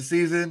to start the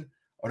season,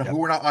 or who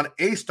were not on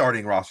a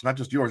starting roster, not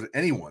just yours,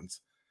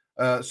 anyone's.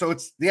 So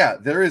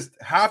there is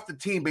half the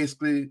team,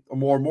 basically,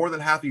 more than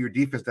half of your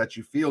defense that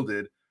you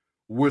fielded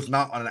was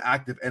not on an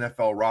active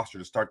NFL roster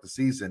to start the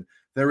season.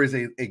 There is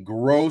a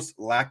gross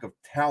lack of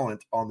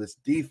talent on this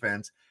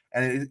defense,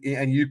 and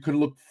you could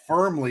look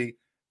firmly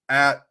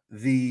at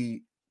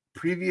the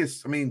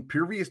previous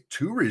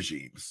 2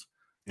 regimes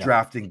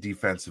drafting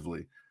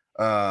defensively,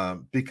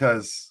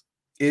 because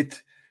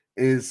it's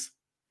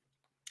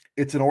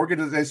an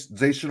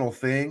organizational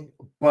thing.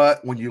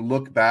 But when you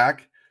look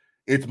back,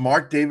 it's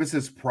Mark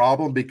Davis's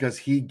problem because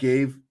he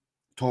gave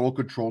total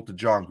control to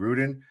John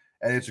Gruden,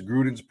 and it's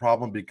Gruden's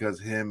problem because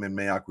him and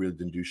Mayock really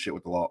didn't do shit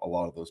with a lot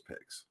of those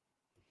picks.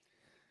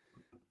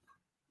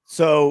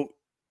 So,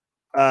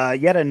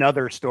 yet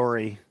another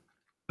story,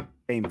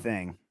 same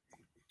thing.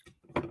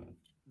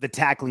 The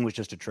tackling was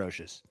just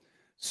atrocious.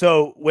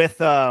 So with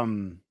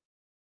Clyde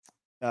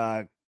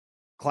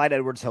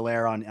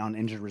Edwards-Helaire on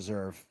injured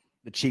reserve,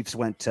 the Chiefs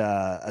went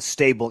to a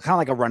stable, kind of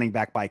like a running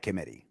back by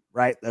committee,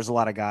 right? There's a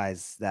lot of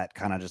guys that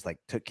kind of just like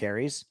took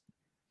carries.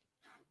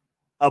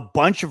 A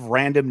bunch of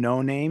random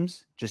no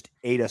names just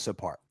ate us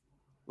apart.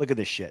 Look at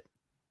this shit.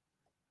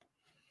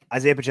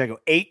 Isaiah Pacheco,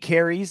 8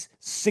 carries,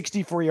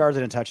 64 yards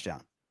and a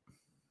touchdown.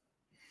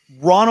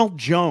 Ronald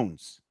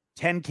Jones,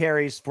 10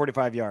 carries,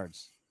 45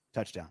 yards,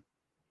 touchdown.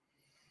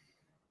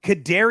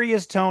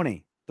 Kadarius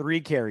Toney, 3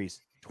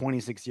 carries,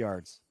 26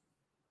 yards,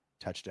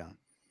 touchdown.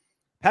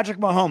 Patrick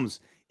Mahomes,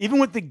 even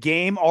with the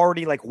game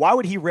already, like, why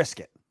would he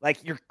risk it?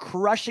 Like, you're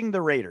crushing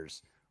the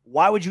Raiders.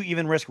 Why would you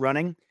even risk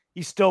running?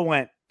 He still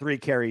went 3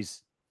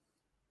 carries,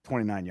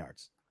 29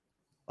 yards.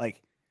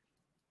 Like,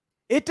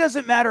 it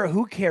doesn't matter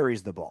who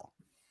carries the ball.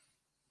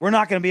 We're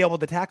not going to be able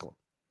to tackle him.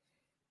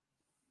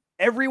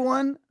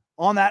 Everyone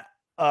on that,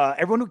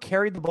 everyone who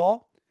carried the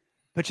ball,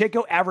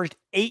 Pacheco averaged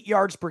 8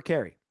 yards per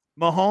carry.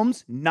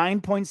 Mahomes,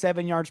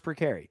 9.7 yards per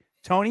carry.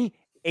 Tony,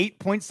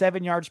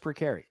 8.7 yards per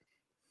carry.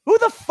 Who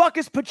the fuck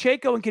is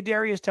Pacheco and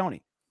Kadarius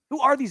Toney?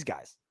 Who are these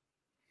guys?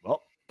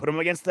 Well, put them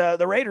against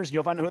the Raiders, and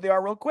you'll find out who they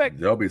are real quick.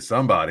 There'll be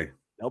somebody.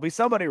 There'll be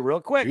somebody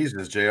real quick.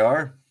 Jesus,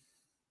 JR.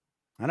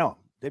 I know.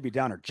 They'd be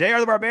downer. JR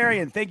the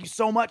Barbarian, thank you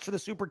so much for the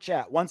super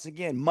chat. Once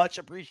again, much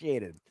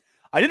appreciated.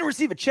 I didn't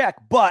receive a check,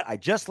 but I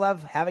just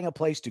love having a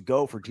place to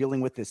go for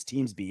dealing with this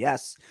team's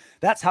BS.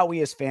 That's how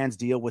we as fans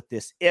deal with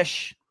this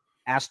ish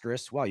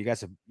asterisk. Wow, you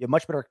guys have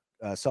much better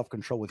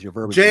self-control with your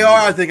verbiage. JR,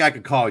 I think I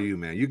could call you,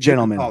 man. You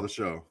gentlemen call the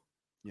show.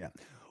 Yeah.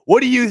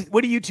 What do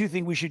you two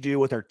think we should do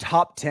with our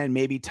top 10,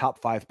 maybe top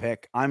 5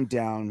 pick? I'm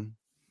down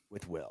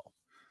with Will.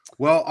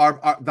 Well,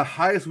 our the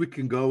highest we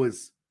can go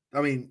is,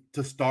 I mean,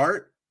 to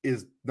start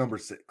is number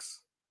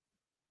 6.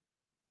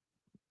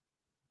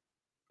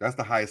 That's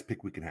the highest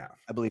pick we can have,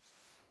 I believe.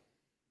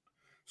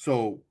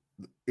 So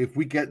if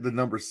we get the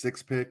number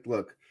 6 pick,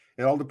 look,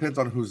 it all depends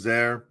on who's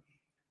there.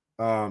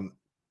 One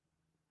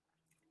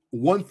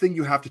thing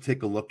you have to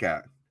take a look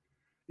at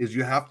is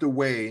you have to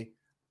weigh,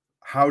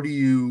 how do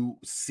you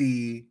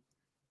see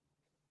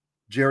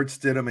Jarrett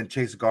Stidham and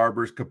Chase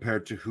Garbers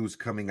compared to who's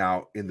coming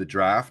out in the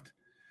draft?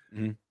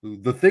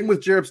 Mm-hmm. The thing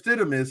with Jarrett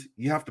Stidham is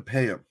you have to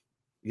pay him.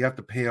 You have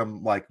to pay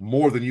him like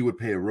more than you would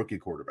pay a rookie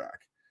quarterback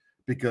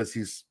because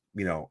he's,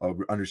 you know,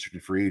 an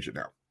unrestricted free agent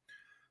now.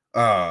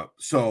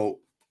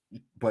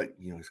 But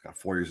you know, he's got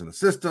 4 years in the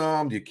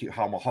system. Do you keep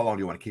how long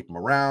do you want to keep him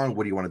around?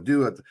 What do you want to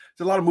do? There's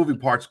a lot of moving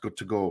parts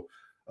to go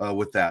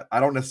with that. I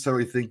don't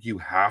necessarily think you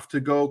have to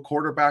go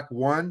quarterback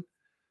 1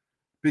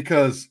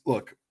 because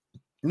look,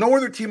 no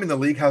other team in the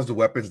league has the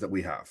weapons that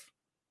we have.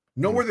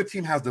 No other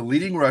team has the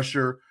leading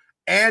rusher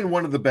and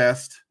one of the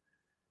best,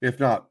 if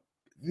not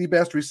the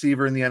best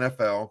receiver in the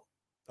NFL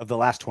of the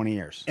last 20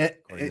 years.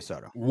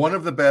 One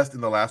of the best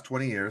in the last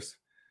 20 years.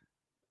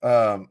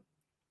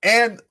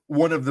 And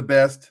one of the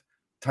best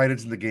tight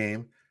ends in the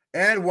game,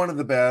 and one of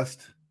the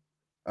best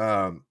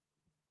slot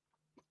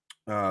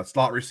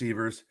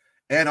receivers,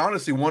 and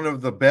honestly, one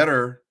of the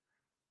better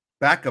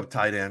backup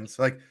tight ends.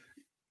 Like,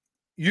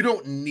 you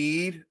don't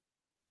need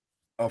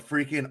a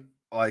freaking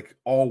like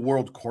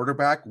all-world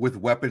quarterback with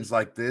weapons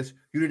like this.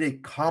 You need a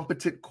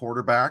competent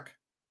quarterback,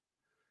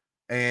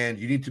 and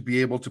you need to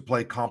be able to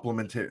play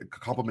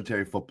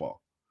complementary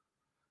football.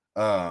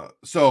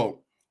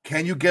 So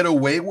can you get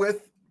away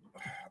with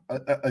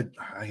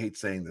I hate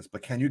saying this,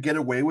 but can you get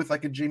away with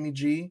like a Jimmy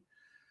G?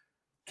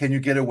 Can you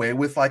get away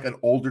with like an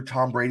older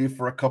Tom Brady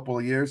for a couple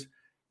of years?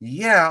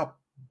 Yeah,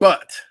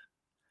 but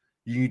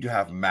you need to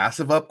have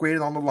massive upgrade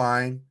on the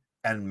line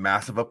and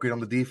massive upgrade on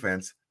the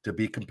defense to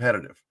be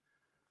competitive.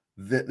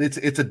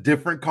 It's a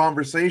different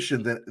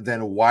conversation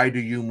than why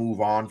do you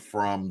move on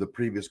from the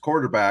previous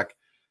quarterback,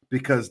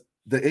 because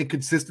the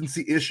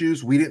inconsistency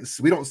issues, we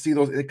don't see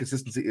those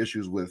inconsistency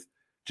issues with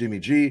Jimmy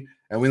G,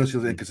 and we don't see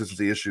those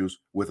inconsistency issues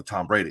with a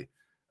Tom Brady.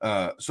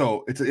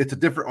 So it's a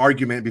different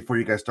argument before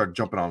you guys start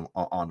jumping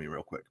on me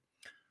real quick.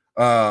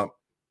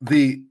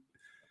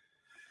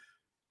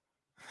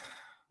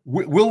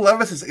 Will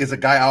Levis is a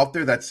guy out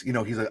there that's, you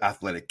know, he's an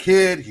athletic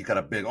kid. He's got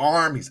a big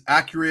arm. He's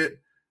accurate.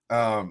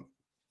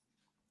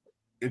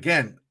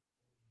 Again,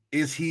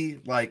 is he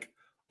like,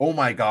 oh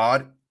my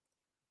God,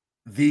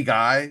 the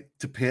guy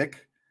to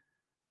pick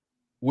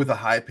with a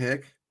high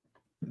pick?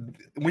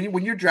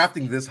 When you're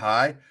drafting this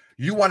high,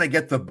 you want to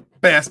get the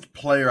best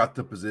player at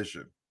the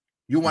position.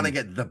 You want to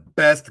get the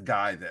best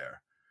guy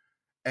there.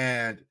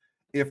 And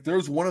if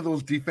there's one of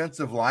those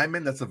defensive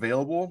linemen that's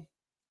available,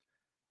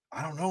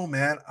 I don't know,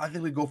 man. I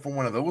think we go for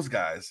one of those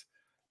guys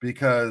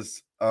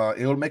because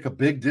it'll make a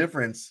big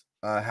difference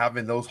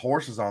having those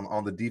horses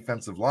on the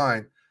defensive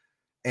line.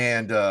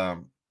 And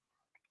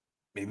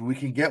maybe we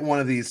can get one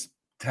of these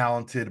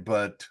talented,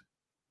 but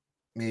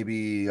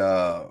maybe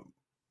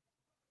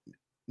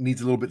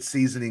needs a little bit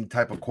seasoning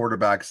type of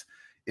quarterbacks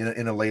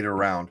in a later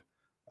round.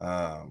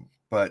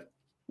 But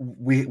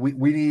we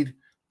need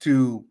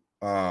to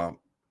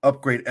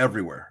upgrade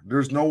everywhere.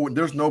 There's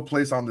no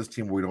place on this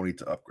team where we don't need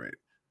to upgrade.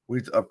 We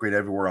need to upgrade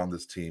everywhere on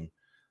this team.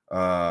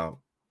 I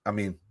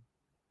mean,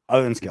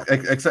 other than skill,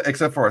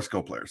 except for our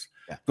skill players.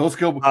 Yeah. Those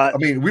skill. I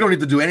mean, we don't need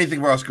to do anything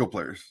for our skill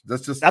players.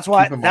 That's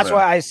why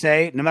I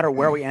say no matter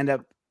where we end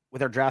up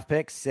with our draft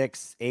pick,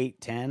 6,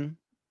 8, 10,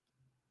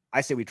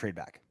 I say we trade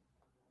back.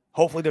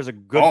 Hopefully, there's a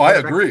good. I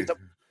agree.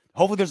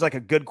 Hopefully, there's like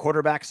a good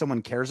quarterback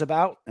someone cares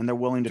about, and they're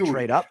willing to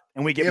trade up,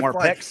 and we get more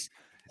picks.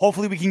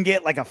 Hopefully, we can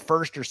get like a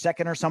first or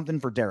second or something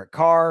for Derek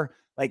Carr.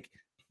 Like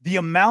the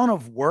amount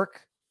of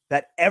work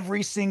that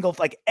every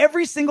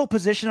single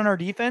position on our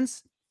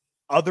defense,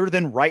 other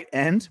than right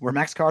end where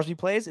Max Crosby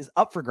plays, is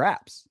up for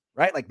grabs,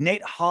 right? Like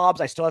Nate Hobbs,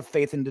 I still have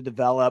faith in to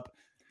develop.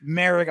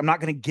 Merrick, I'm not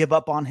going to give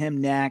up on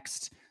him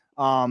next.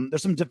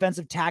 There's some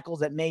defensive tackles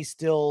that may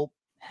still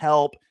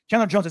help.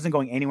 Chandler Jones isn't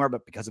going anywhere,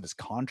 but because of his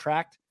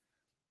contract.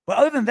 But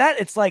other than that,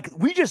 it's like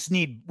we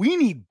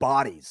need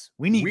bodies.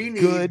 We need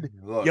good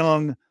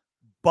young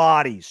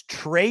bodies.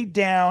 Trade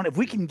down. If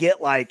we can get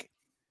like,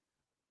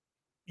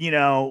 you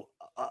know,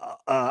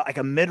 like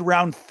a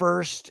mid-round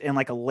first and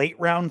like a late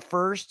round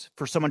first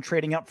for someone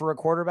trading up for a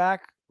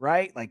quarterback,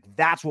 right? Like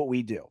that's what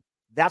we do.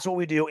 That's what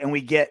we do, and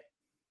we get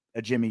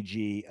a Jimmy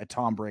G, a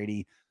Tom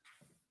Brady,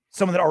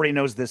 someone that already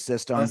knows this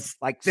system.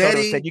 Like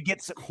Soto said, you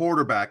get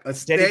quarterback, a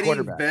steady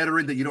quarterback.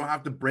 veteran that you don't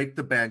have to break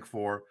the bank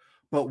for.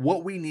 But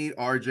what we need,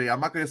 RJ, I'm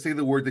not going to say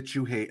the word that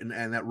you hate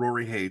and that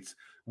Rory hates.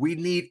 We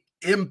need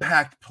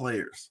impact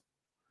players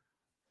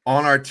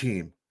on our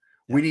team.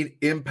 Yeah. We need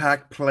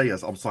impact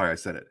players. I'm sorry, I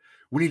said it.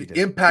 We need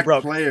impact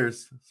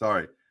players.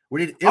 Sorry.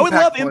 We need impact I would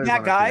love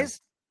impact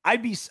guys.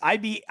 I'd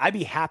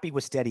be happy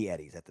with steady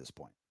Eddies at this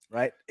point.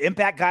 Right,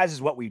 impact guys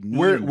is what we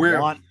need.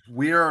 The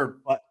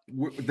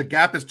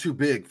gap is too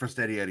big for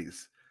steady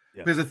Eddies.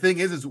 Yeah. Because the thing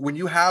is when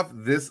you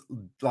have this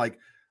like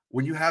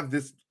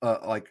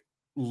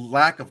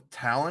lack of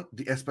talent,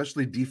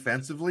 especially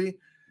defensively,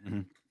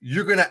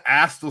 you're gonna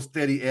ask those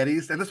steady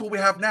Eddies, and that's what we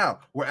have now.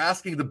 We're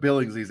asking the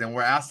Billingses, and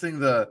we're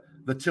asking the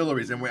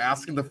Tilleries, and we're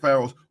asking the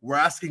Farrells. We're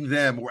asking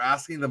them. We're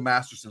asking the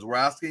Mastersons. We're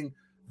asking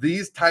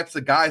these types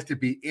of guys to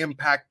be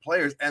impact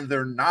players, and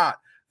they're not.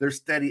 They're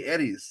steady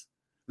Eddies.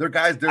 They're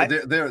guys,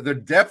 they're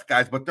depth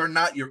guys, but they're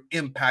not your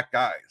impact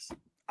guys.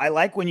 I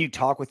like when you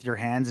talk with your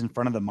hands in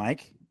front of the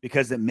mic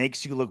because it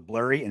makes you look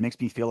blurry and makes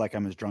me feel like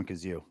I'm as drunk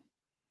as you.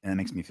 And it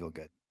makes me feel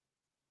good.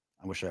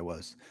 I wish I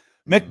was.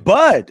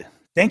 McBud,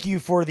 thank you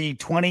for the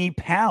 20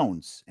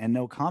 pounds and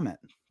no comment.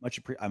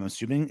 I'm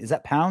assuming, is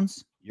that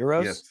pounds?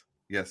 Euros?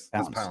 Yes.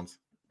 That's pounds.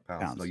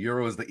 The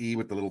euro is the E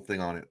with the little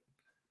thing on it.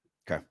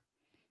 Okay.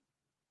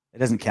 It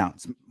doesn't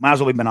count. Might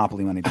as well be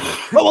Monopoly money. But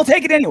we'll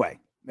take it anyway,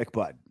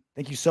 McBud.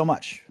 Thank you so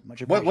much.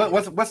 Much appreciated.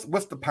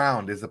 What's the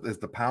pound? Is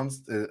the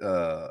pounds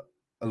a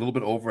little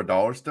bit over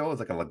 $1 still? It's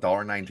like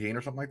 $1.19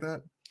 or something like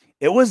that.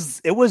 It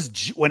was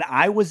when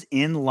I was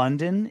in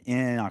London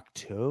in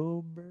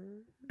October.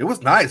 It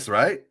was nice,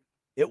 right?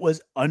 It was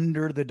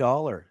under the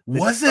dollar.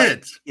 Was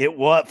it? It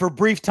was for a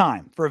very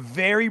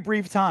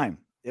brief time.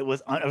 It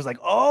was. I was like,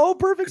 oh,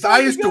 perfect. I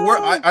used to work.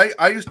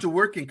 I used to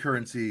work in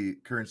currency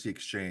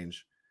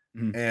exchange.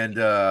 And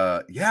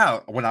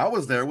when I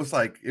was there,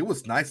 it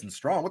was nice and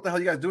strong. What the hell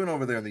are you guys doing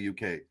over there in the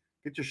UK?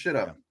 Get your shit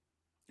up.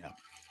 Yeah.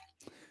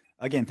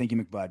 Again, thank you,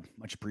 McBud.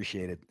 Much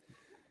appreciated.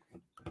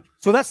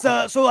 So that's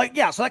so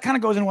that kind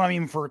of goes in what I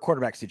mean for a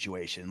quarterback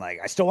situation. Like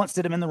I still want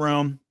Stidham in the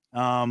room.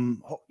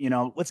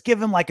 Let's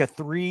give him like a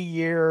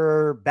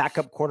 3-year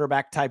backup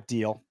quarterback type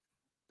deal.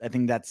 I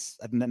think that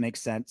makes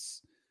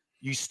sense.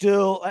 You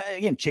still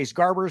again Chase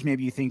Garbers.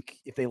 Maybe you think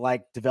if they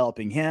like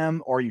developing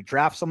him, or you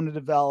draft someone to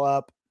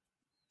develop.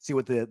 See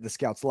what the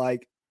scouts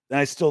like. And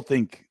I still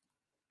think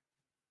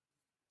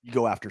you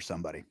go after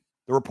somebody.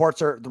 The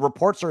reports are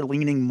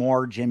leaning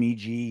more Jimmy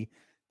G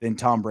than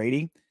Tom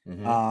Brady.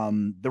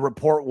 The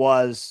report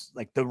was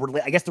like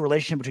I guess the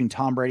relationship between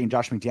Tom Brady and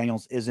Josh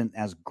McDaniels isn't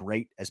as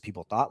great as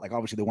people thought. Like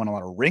obviously they won a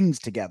lot of rings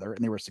together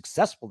and they were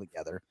successful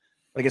together.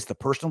 But I guess the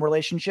personal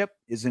relationship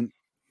isn't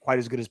quite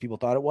as good as people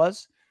thought it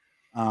was.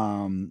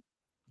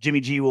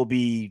 Jimmy G will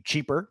be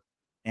cheaper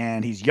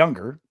and he's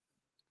younger.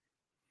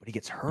 But he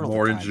gets hurt.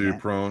 More injury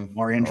prone.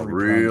 More injury prone.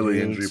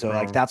 Really injury prone. So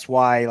like that's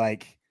why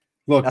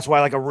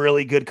a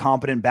really good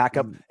competent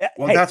backup.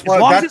 Well, hey, that's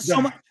why it needs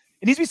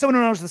to be someone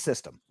who knows the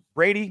system.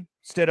 Brady,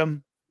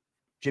 Stidham,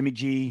 Jimmy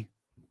G.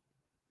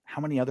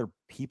 How many other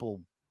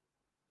people?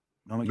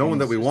 No one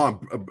that we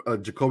want.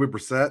 Jacoby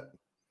Brissett.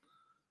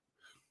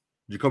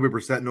 Jacoby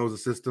Brissett knows the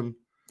system.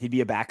 He'd be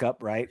a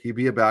backup, right? He'd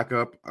be a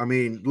backup. I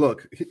mean,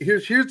 look,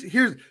 here's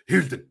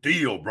the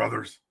deal,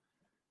 brothers.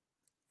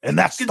 And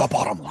that's the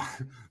bottom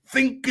line.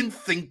 Thinking.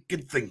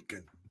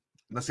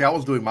 Now, see, I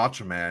was doing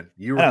Macho Man.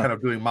 You were kind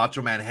of doing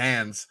Macho Man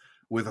hands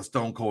with a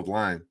Stone Cold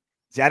line.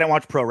 See, I didn't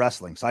watch pro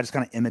wrestling, so I just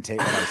kind of imitate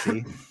what I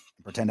see.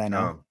 Pretend I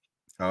know.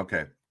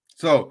 Okay.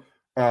 So,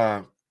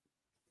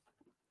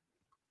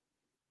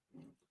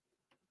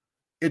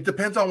 it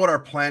depends on what our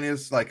plan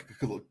is. Like,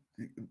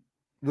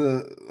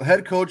 the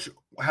head coach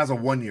has a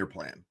 1-year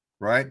plan,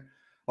 right?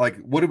 Like,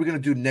 what are we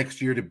going to do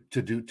next year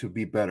to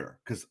be better?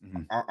 Because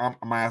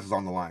my ass is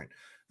on the line.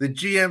 The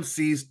GM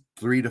sees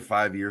 3 to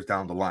 5 years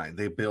down the line.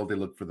 They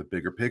look for the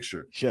bigger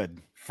picture.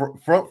 Should.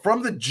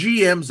 From the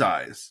GM's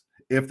eyes,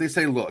 if they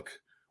say, look,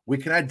 we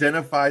can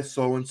identify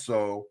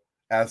so-and-so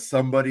as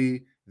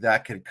somebody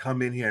that can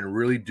come in here and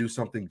really do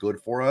something good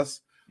for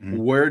us,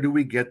 where do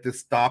we get this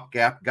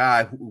stopgap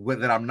guy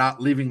that I'm not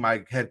leaving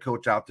my head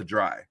coach out to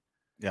dry?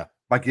 Yeah.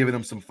 By giving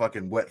him some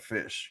fucking wet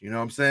fish. You know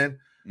what I'm saying?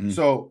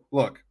 So,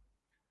 look,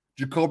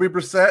 Jacoby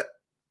Brissett,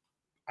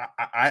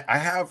 I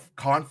have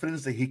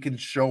confidence that he can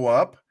show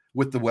up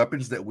with the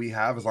weapons that we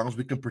have as long as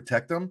we can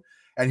protect him,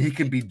 and he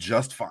can be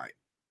just fine.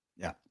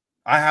 Yeah.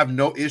 I have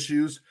no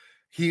issues.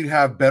 He'd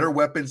have better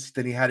weapons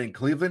than he had in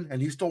Cleveland,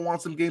 and he still won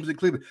some games in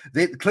Cleveland.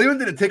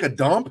 Cleveland didn't take a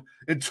dump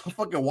until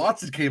fucking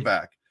Watson came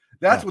back.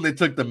 That's when they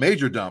took the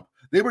major dump.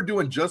 They were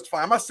doing just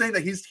fine. I'm not saying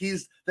that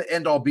he's the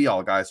end all be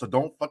all, guys, so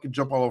don't fucking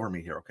jump all over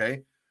me here,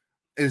 okay?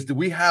 Do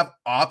we have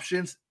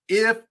options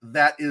if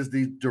that is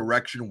the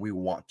direction we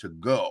want to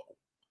go?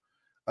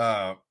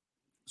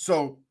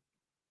 So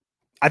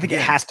I think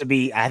it has to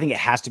be. I think it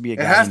has to be a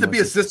guy. It has to be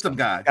a system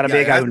guy. Got to be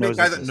a guy who knows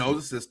that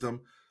knows the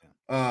system.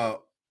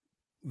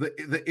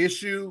 The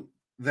issue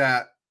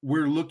that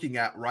we're looking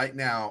at right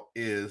now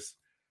is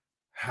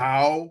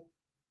how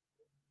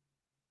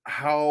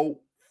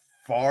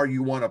far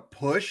you want to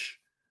push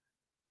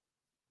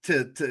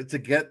to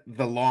get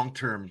the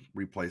long-term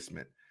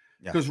replacement.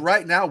 Because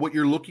right now what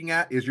you're looking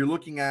at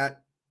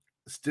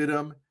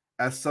Stidham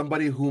as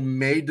somebody who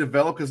may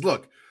develop. Because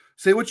look,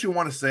 say what you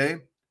want to say.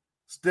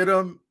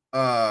 Stidham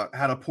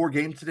had a poor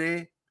game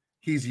today.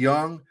 He's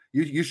young.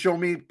 You show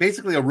me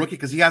basically a rookie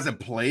because he hasn't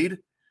played.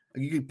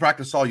 You can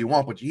practice all you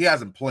want, but he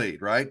hasn't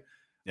played, right?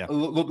 Yeah.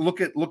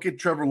 Look at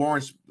Trevor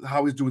Lawrence,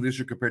 how he's doing this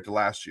year compared to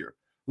last year.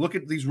 Look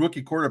at these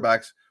rookie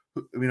quarterbacks.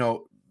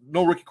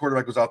 No rookie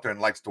quarterback goes out there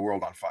and lights the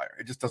world on fire.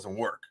 It just doesn't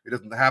work. It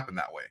doesn't happen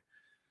that way.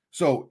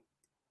 So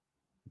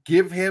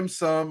give him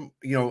some,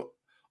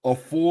 a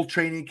full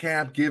training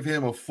camp, give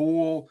him a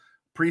full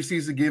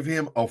preseason, give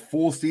him a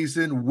full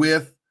season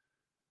with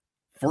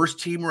first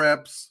team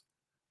reps,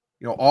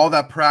 all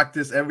that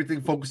practice,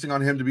 everything focusing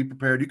on him to be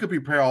prepared. You could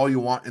prepare all you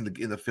want in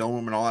the film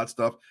room and all that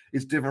stuff.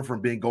 It's different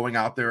from going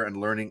out there and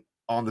learning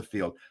on the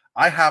field.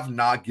 I have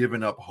not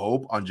given up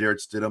hope on Jarrett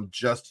Stidham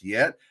just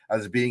yet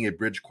as being a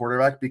bridge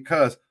quarterback,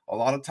 because a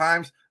lot of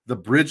times the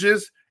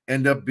bridges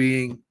end up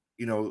being,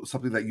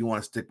 something that you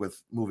want to stick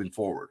with moving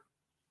forward.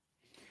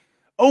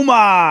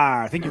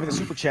 Omar, thank you for the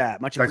super chat.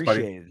 Much Thanks,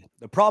 appreciated. Buddy.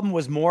 The problem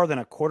was more than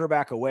a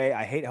quarterback away.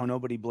 I hate how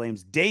nobody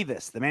blames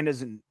Davis. The man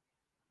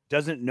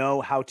doesn't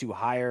know how to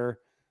hire.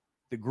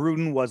 The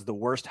Gruden was the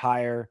worst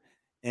hire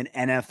in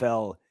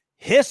NFL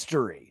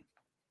history.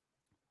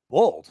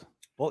 Bold.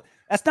 Well,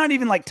 that's not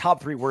even like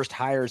top 3 worst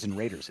hires in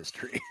Raiders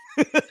history.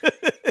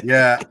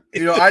 Yeah.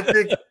 I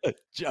think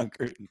John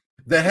Gruden.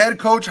 The head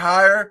coach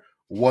hire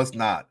was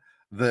not.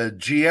 The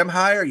GM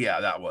hire,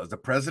 yeah, that was. The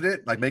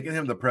president, like making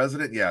him the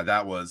president, yeah,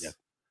 that was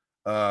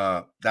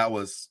bad. That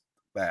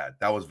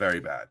was very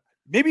bad.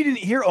 Maybe you didn't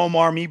hear,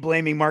 Omar, me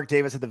blaming Mark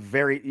Davis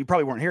you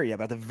probably weren't here yet,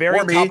 but at the very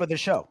top of the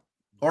show.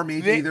 Or me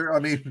either. I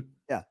mean,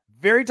 yeah,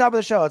 very top of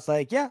the show. It's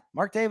like, yeah,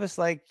 Mark Davis,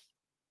 like,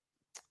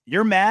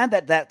 you're mad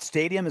that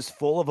stadium is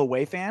full of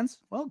away fans?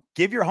 Well,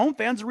 give your home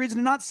fans a reason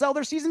to not sell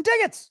their season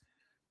tickets.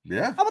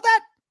 Yeah. How about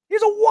that?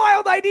 Here's a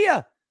wild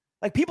idea.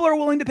 Like, people are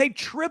willing to pay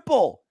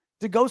triple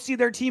to go see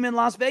their team in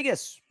Las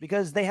Vegas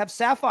because they have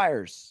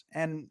sapphires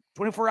and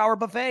 24-hour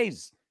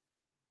buffets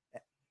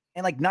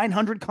and like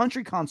 900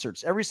 country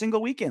concerts every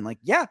single weekend. Like,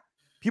 yeah,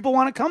 people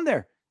want to come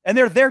there and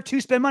they're there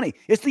to spend money.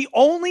 It's the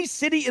only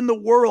city in the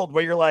world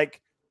where you're like,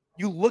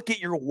 you look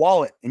at your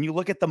wallet and you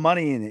look at the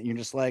money in it and you're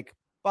just like,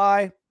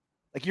 bye.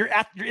 Like you're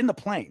in the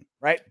plane,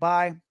 right?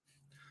 Bye.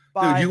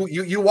 Bye. Dude,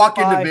 you walk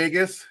into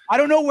Vegas. I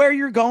don't know where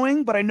you're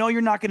going, but I know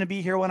you're not going to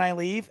be here when I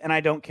leave, and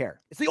I don't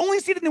care. It's the only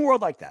city in the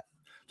world like that.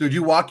 Dude,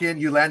 you walk in,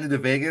 you land into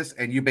Vegas,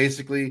 and you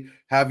basically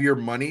have your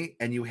money,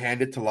 and you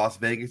hand it to Las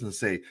Vegas and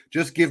say,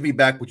 just give me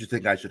back what you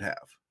think I should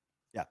have.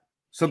 Yeah.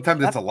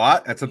 Sometimes it's a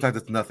lot, and sometimes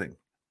it's nothing.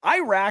 I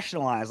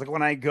rationalize, like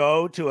when I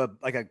go to a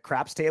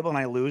craps table and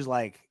I lose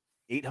like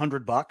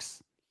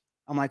 $800,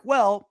 I'm like,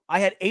 well, I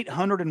had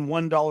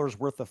 $801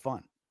 worth of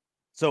fun.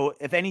 So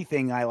if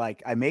anything, I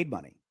made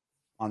money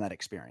on that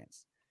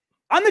experience.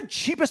 I'm the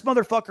cheapest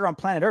motherfucker on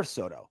planet Earth,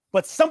 Soto.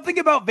 But something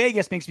about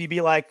Vegas makes me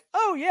be like,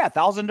 oh yeah,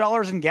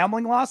 $1,000 in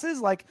gambling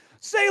losses. Like,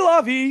 say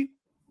la vie.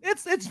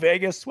 It's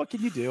Vegas. What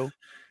can you do?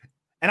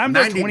 And I'm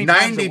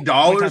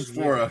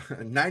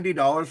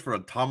 $90 for a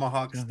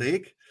tomahawk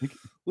steak.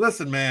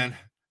 Listen, man,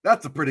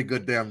 that's a pretty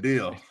good damn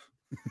deal.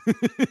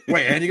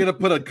 Wait, and you're gonna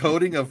put a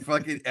coating of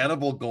fucking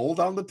edible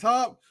gold on the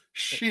top?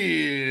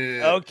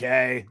 Shit.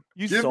 Okay,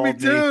 you give sold me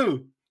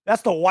 2.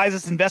 That's the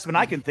wisest investment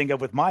I can think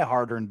of with my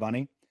hard-earned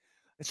money.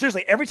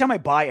 Seriously, every time I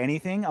buy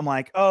anything, I'm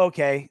like, oh,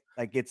 okay.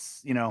 Like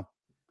it's,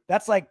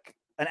 that's like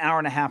an hour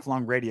and a half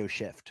long radio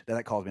shift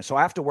that calls me. So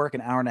I have to work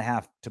an hour and a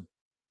half to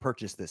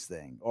purchase this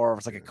thing. Or if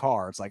it's like a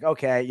car, it's like,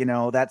 okay,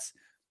 that's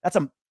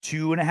a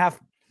 2.5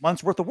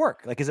 months worth of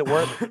work. Like, is it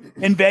worth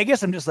in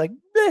Vegas? I'm just like,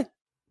 bleh.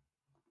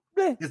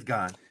 It's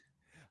gone.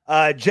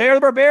 JR the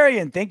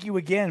Barbarian, thank you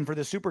again for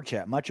the super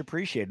chat. Much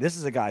appreciated. This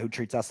is a guy who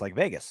treats us like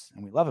Vegas,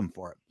 and we love him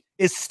for it.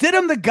 Is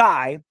Stidham the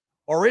guy,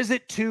 or is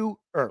it too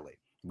early?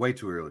 Way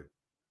too early.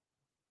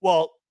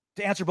 Well,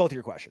 to answer both of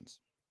your questions,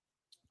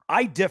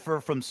 I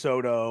differ from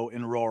Soto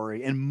and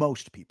Rory and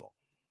most people.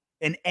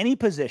 In any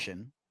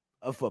position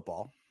of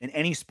football, in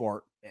any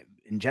sport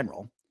in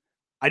general,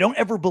 I don't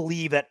ever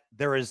believe that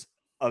there is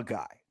a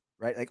guy,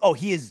 right? Like, oh,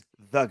 he is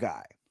the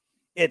guy.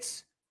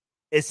 Is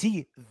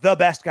he the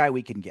best guy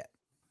we can get?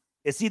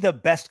 Is he the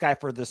best guy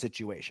for the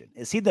situation?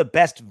 Is he the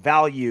best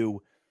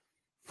value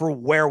for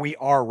where we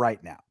are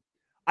right now?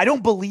 I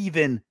don't believe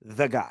in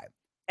the guy.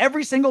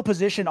 Every single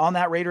position on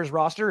that Raiders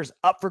roster is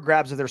up for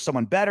grabs if there's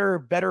someone better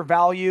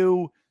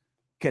value,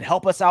 could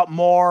help us out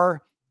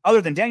more,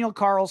 other than Daniel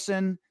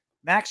Carlson,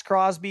 Max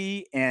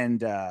Crosby,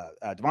 and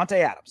Devontae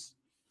Adams.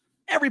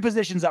 Every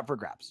position's up for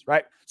grabs,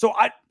 right? So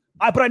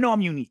but I know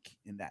I'm unique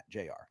in that,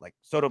 JR. Like,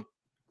 Soto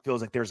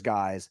feels like there's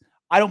guys.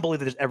 I don't believe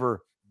that there's ever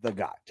the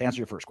guy, to answer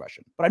your first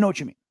question, but I know what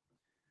you mean.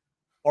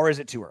 or is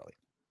it too early?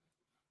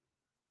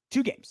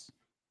 2 games.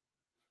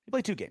 He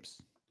played 2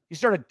 games. He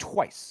started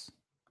twice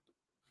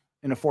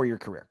in a 4-year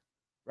career,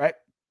 right?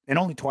 And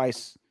only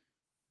twice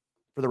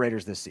for the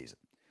Raiders this season,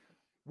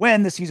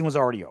 when the season was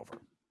already over,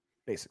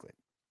 basically.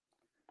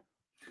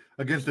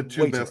 Against the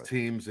 2 best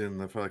teams in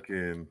the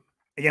fucking...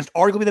 Against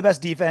arguably the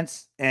best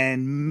defense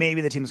and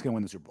maybe the team that's going to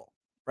win the Super Bowl,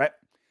 right?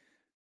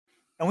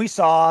 And we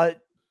saw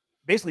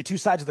basically 2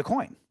 sides of the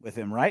coin with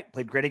him, right?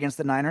 Played great against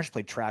the Niners,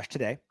 played trash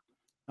today.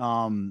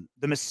 The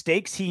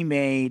mistakes he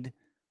made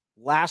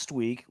last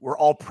week were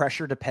all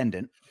pressure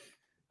dependent.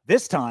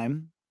 This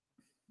time,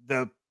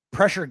 the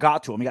pressure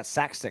got to him. He got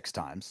sacked 6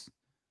 times.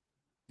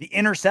 The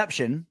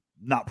interception,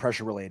 not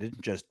pressure related,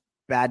 just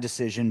bad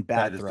decision,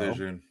 bad throw.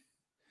 Decision.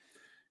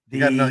 He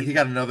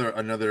got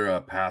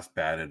another pass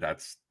batted.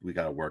 We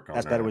got to work on.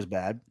 Pass batted was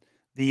bad.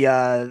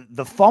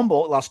 The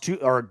fumble lost 2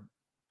 or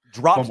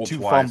dropped fumbled 2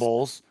 twice.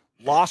 Fumbles,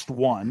 lost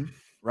 1.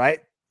 Right.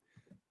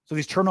 So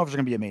these turnovers are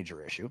going to be a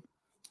major issue.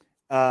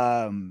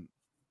 However,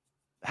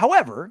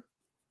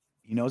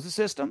 he knows the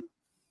system.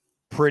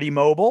 Pretty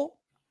mobile,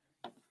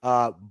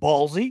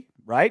 ballsy.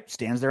 Right,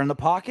 stands there in the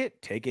pocket,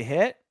 take a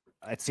hit.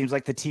 It seems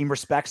like the team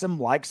respects him,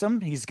 likes him.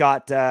 He's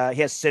got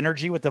he has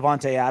synergy with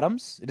Davante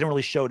Adams. It didn't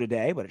really show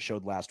today, but it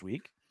showed last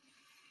week.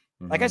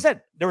 Mm-hmm. Like I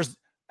said,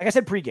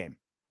 pregame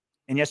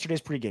in yesterday's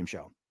pregame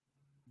show.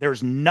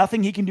 There's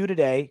nothing he can do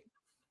today.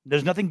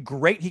 There's nothing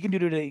great he can do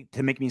today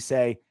to make me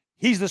say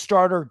he's the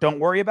starter. Don't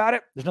worry about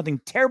it. There's nothing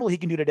terrible he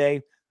can do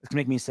today that's gonna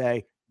make me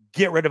say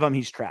get rid of him.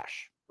 He's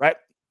trash. Right?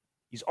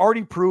 He's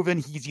already proven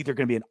he's either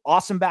going to be an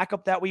awesome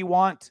backup that we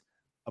want,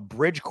 a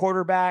bridge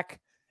quarterback.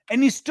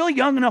 And he's still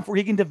young enough where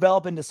he can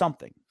develop into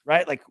something,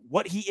 right? Like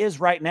what he is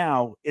right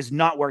now is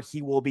not where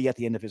he will be at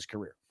the end of his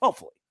career.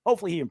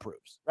 Hopefully he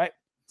improves, right?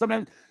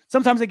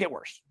 Sometimes they get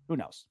worse. Who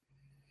knows?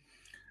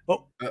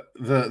 But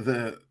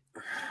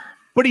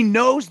but he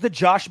knows the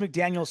Josh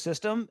McDaniels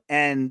system,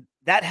 and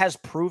that has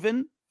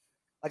proven.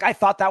 Like I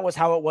thought that was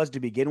how it was to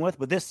begin with,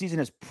 but this season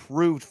has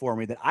proved for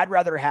me that I'd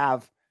rather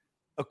have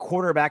a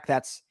quarterback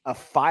that's a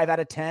 5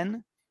 out of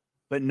 10,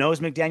 but knows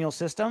McDaniels'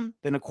 system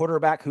than a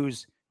quarterback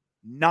who's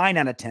 9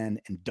 out of 10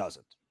 and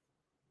doesn't.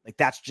 Like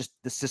that's just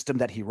the system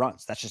that he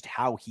runs. That's just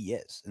how he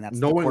is. And that's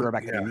the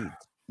quarterback that he needs.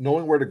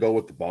 Knowing where to go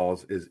with the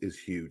balls is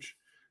huge.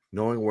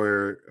 Knowing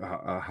where,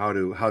 how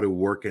to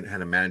work and how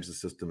to manage the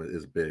system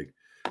is big.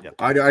 Yep.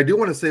 I do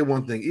want to say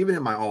one thing, even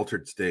in my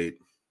altered state,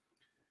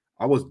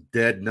 I was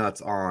dead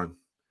nuts on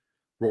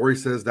Rory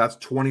says that's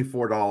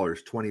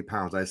 $24, 20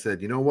 pounds. I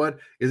said, you know what?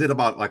 Is it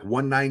about like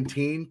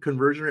 119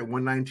 conversion rate,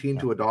 119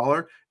 to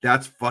 $1?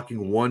 That's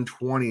fucking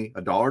 120,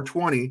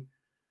 $1.20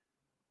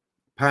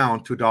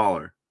 pound to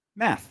 $1.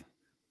 Math.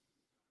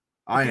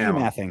 I am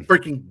a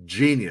freaking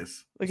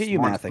genius. Look at you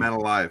mathing. Man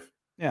alive.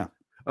 Yeah.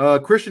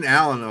 Christian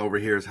Allen over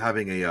here is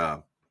having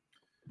a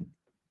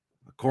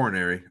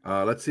coronary.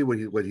 Let's see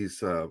what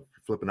he's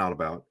flipping out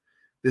about.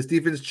 This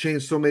defense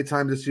changed so many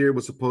times this year. It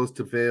was supposed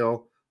to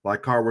fail.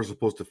 Like Carr was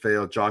supposed to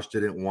fail. Josh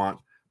didn't want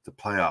the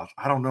playoffs.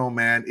 I don't know,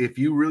 man. If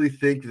you really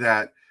think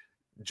that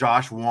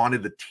Josh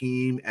wanted the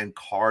team and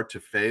Carr to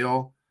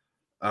fail,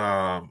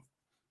 I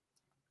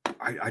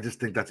just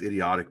think that's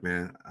idiotic,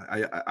 man.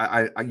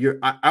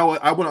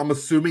 I'm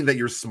assuming that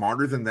you're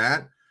smarter than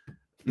that.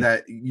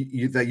 That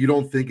you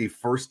don't think a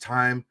first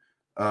time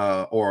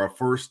or a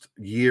first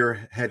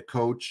year head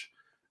coach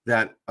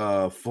that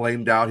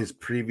flamed out his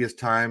previous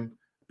time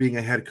being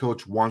a head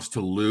coach wants to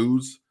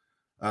lose.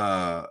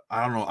 I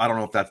don't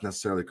know if that's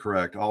necessarily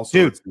correct.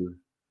 Also, dude,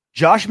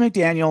 Josh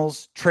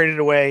McDaniels traded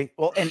away,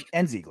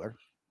 and Ziegler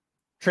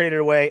traded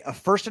away a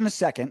first and a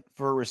second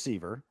for a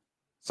receiver,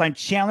 signed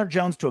Chandler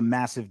Jones to a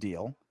massive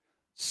deal,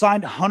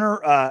 signed Hunter,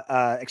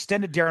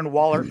 extended Darren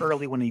Waller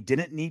early when he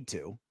didn't need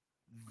to.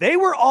 They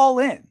were all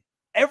in.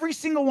 Every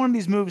single one of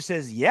these moves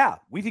says, yeah,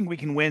 we think we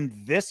can win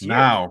this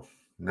year.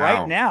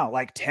 Right now,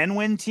 like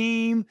 10-win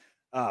team,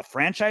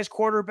 franchise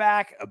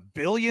quarterback, a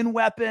billion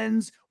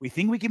weapons. We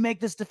think we can make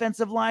this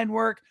defensive line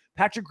work.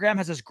 Patrick Graham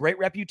has this great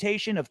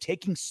reputation of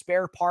taking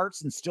spare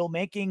parts and still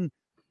making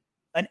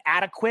an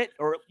adequate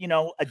or,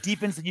 a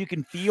defense that you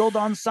can field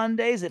on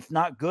Sundays, if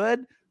not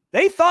good.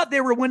 They thought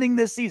they were winning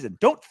this season.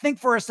 Don't think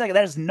for a second.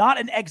 That is not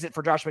an exit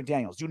for Josh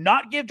McDaniels. Do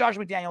not give Josh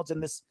McDaniels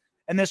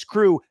and this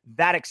crew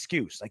that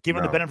excuse. Like, give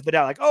them the benefit of the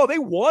doubt. Like, oh, they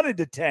wanted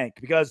to tank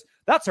because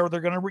that's how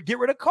they're going to get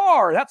rid of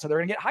Carr. That's how they're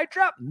going to get high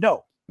trap.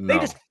 No. They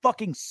just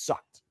fucking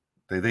sucked.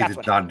 They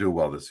did not do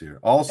well this year.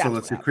 Also,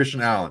 let's see,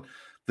 Christian Allen.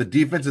 The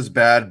defense is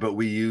bad, but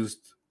we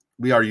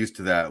are used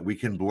to that. We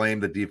can blame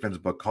the defense,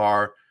 but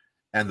Carr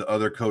and the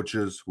other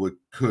coaches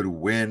could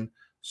win.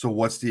 So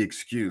what's the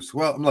excuse?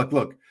 Well,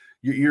 look,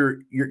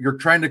 you're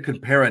trying to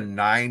compare a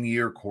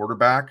 9-year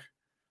quarterback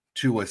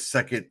to a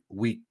second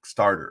week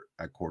starter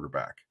at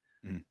quarterback.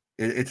 Mm.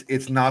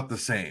 It's not the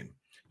same.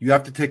 You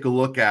have to take a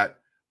look at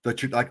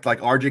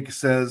like RJ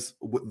says,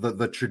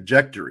 the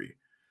trajectory.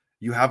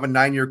 You have a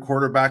 9-year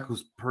quarterback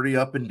who's pretty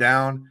up and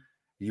down.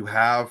 You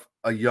have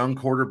a young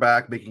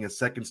quarterback making a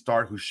second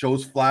start who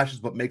shows flashes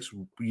but makes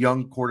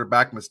young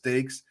quarterback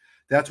mistakes.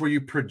 that's where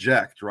you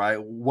project,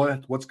 right?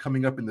 What's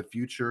coming up in the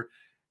future.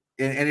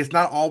 And it's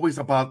not always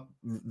about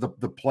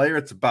the player,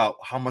 it's about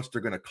how much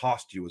they're going to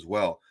cost you as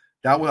well.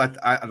 That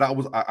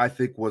was I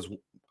think was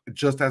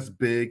just as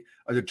big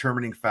a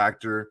determining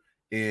factor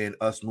in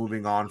us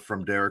moving on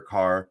from Derek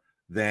Carr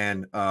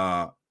than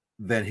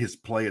his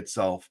play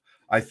itself.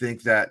 I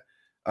think that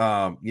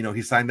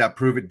he signed that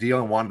prove it deal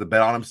and wanted to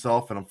bet on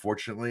himself, and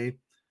unfortunately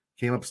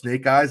came up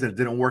snake eyes and it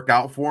didn't work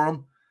out for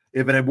him.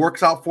 If it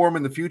works out for him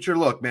in the future,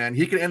 look, man,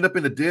 he could end up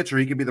in the ditch or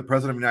he could be the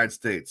president of the United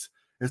States.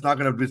 It's not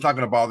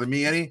gonna bother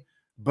me any.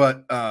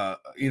 But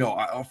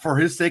for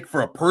his sake,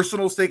 for a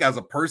personal sake, as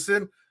a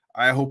person,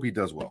 I hope he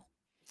does well.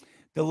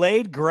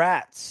 Delayed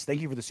grats.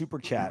 Thank you for the super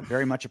chat.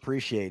 Very much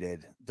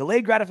appreciated.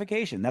 Delayed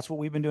gratification. That's what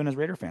we've been doing as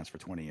Raider fans for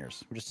 20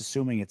 years. We're just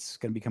assuming it's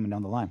going to be coming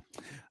down the line.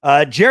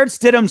 Jarrett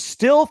Stidham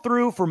still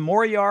threw for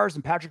more yards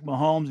than Patrick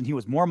Mahomes, and he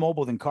was more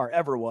mobile than Carr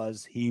ever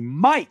was. He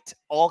might,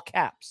 all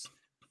caps,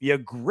 be a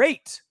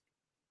great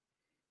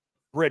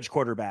bridge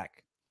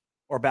quarterback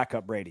or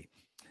backup Brady.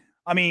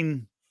 I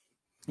mean,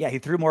 yeah, he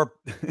threw more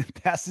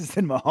passes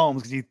than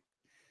Mahomes because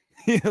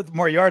he had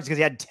more yards because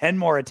he had 10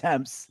 more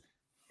attempts.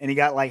 And he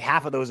got like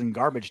half of those in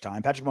garbage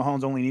time. Patrick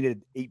Mahomes only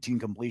needed 18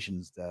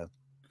 completions to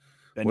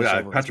finish.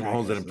 Well, yeah, Patrick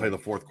Mahomes didn't play the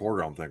fourth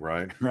quarter, I don't think,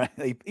 right? Right.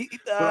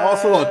 But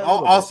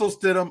also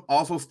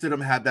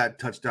Stidham had that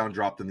touchdown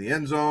dropped in the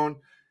end zone.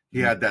 He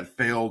had that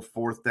failed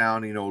fourth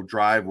down,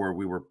 drive where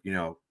we were,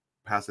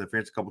 pass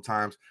interference a couple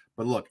times.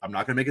 But look, I'm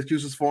not going to make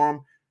excuses for him.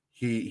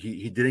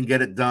 He didn't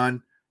get it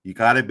done. You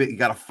got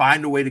to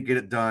find a way to get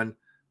it done.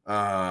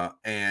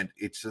 And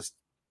it's just,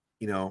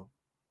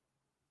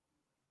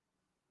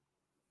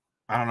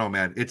 I don't know,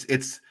 man.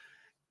 It's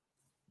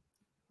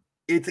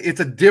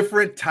a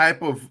different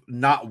type of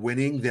not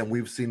winning than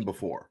we've seen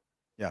before.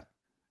 Yeah,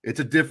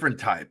 it's a different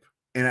type,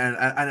 and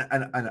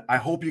I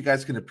hope you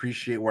guys can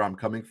appreciate where I'm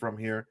coming from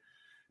here,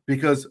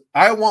 because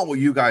I want what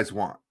you guys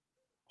want.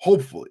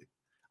 Hopefully,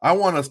 I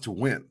want us to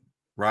win,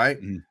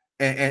 right?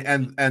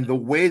 Mm-hmm. And the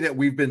way that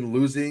we've been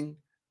losing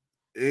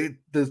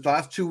the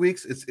last 2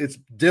 weeks, it's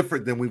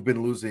different than we've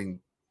been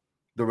losing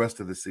the rest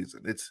of the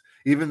season. It's,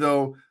 even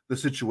though the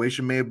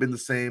situation may have been the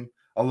same,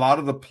 a lot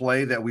of the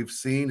play that we've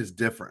seen is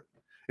different.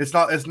 It's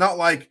not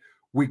like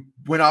we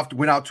went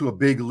out to a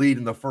big lead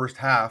in the first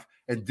half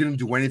and didn't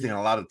do anything and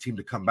allowed the team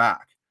to come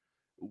back.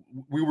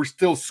 We were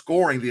still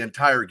scoring the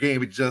entire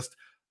game. It's just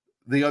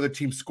the other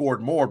team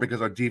scored more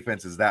because our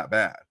defense is that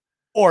bad.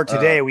 Or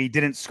today we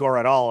didn't score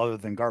at all other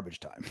than garbage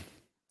time.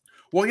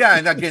 Well, yeah,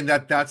 and again,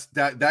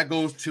 that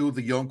goes to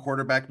the young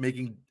quarterback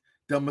making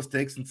dumb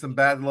mistakes and some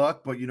bad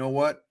luck. But you know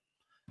what?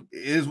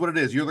 It is what it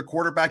is. You're the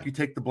quarterback. You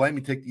take the blame.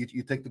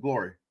 You take the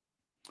glory.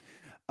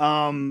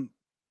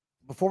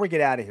 Before we get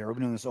out of here, we've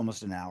been doing this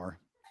almost an hour.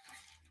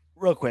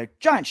 Real quick,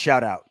 giant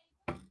shout out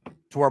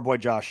to our boy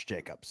Josh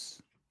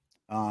Jacobs.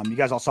 You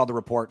guys all saw the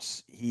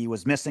reports. He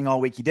was missing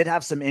all week. He did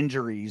have some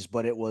injuries,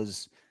 but it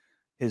was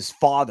his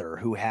father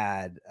who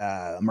had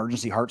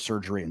emergency heart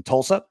surgery in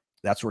Tulsa.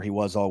 That's where he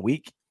was all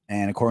week.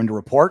 And according to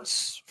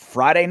reports,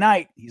 Friday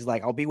night, he's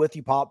like, "I'll be with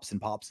you, Pops."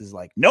 And Pops is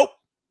like, "Nope.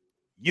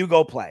 You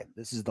go play.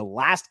 This is the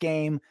last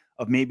game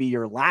of maybe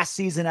your last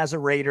season as a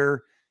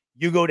Raider.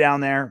 You go down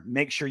there,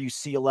 make sure you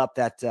seal up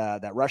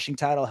that rushing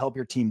title, help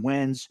your team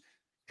wins,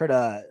 try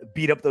to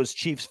beat up those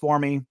Chiefs for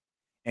me."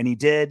 And he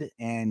did,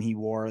 and he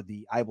wore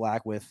the eye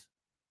black with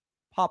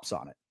Pops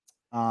on it.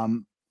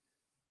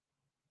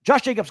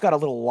 Josh Jacobs got a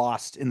little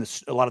lost in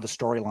a lot of the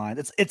storyline.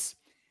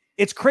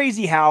 It's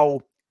crazy how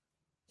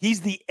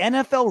he's the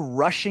NFL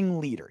rushing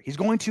leader. He's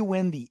going to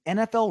win the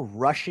NFL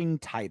rushing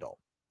title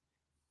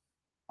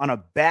on a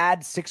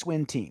bad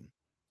 6-win team.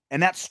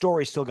 And that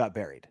story still got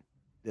buried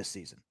this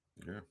season.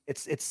 Yeah.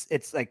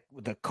 It's like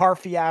the Carr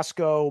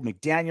fiasco,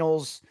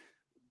 McDaniels,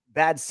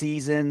 bad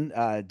season,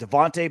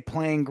 Devontae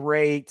playing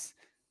great,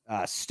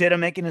 Stidham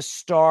making a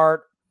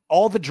start,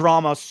 all the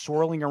drama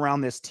swirling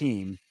around this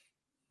team.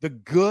 The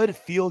good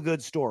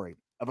feel-good story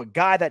of a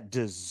guy that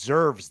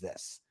deserves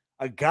this,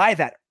 a guy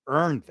that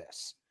earned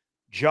this.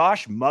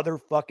 Josh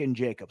motherfucking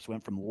Jacobs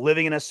went from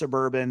living in a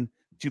suburban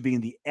to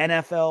being the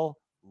NFL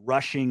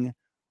rushing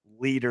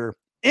leader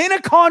in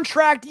a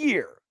contract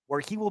year where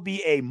he will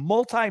be a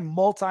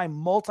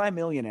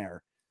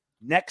multi-millionaire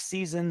next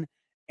season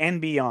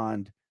and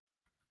beyond,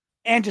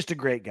 and just a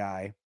great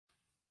guy,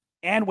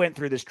 and went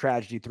through this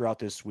tragedy throughout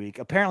this week.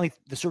 Apparently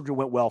the surgery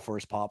went well for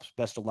his Pops.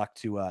 Best of luck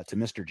to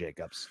Mr.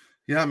 Jacobs.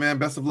 Yeah, man,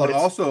 best of luck.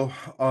 Also,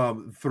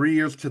 3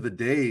 years to the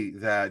day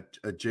that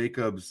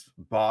Jacobs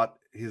bought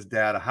his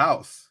dad a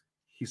house.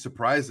 He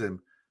surprised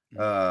him.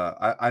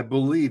 I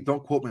believe,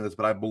 don't quote me on this,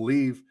 but I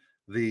believe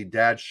the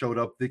dad showed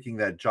up thinking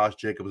that Josh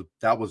Jacobs,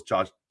 that was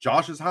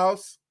Josh's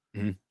house,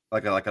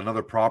 like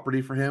another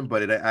property for him,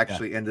 but it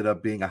actually ended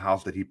up being a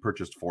house that he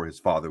purchased for his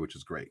father, which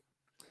is great.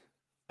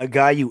 A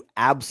guy you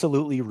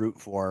absolutely root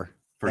for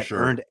sure.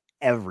 Earned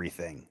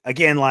everything.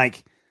 Again,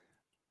 like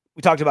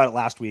we talked about it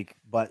last week,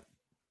 but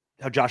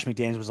how Josh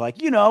McDaniels was like,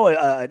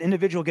 an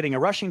individual getting a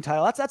rushing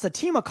title, that's a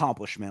team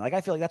accomplishment. Like, I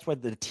feel like that's why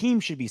the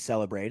team should be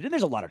celebrated. And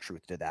there's a lot of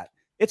truth to that.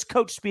 It's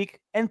coach speak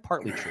and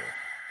partly true.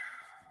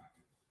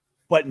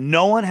 But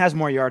no one has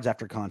more yards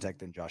after contact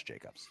than Josh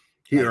Jacobs.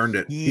 He earned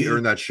it. He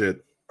earned that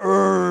shit.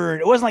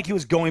 It wasn't like he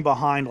was going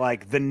behind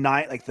like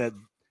the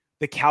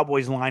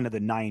Cowboys line of the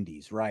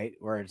 90s, right?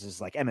 Where it's just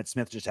like Emmitt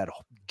Smith just had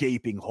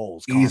gaping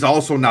holes. He's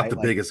also not the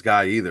biggest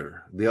guy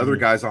either. The other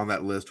guys on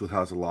that list who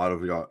has a lot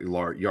of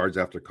yards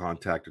after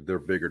contact, they're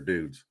bigger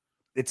dudes.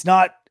 It's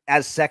not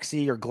as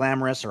sexy or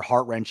glamorous or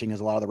heart-wrenching as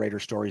a lot of the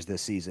Raiders stories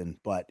this season,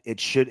 but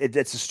it's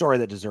a story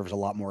that deserves a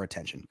lot more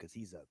attention because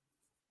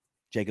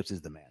Jacobs is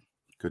the man.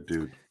 Good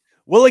dude.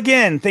 Well,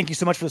 again, thank you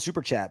so much for the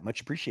super chat.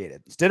 Much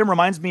appreciated. Stidham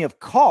reminds me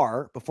of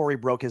Carr before he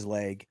broke his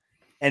leg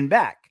and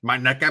back. My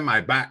neck and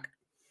my back.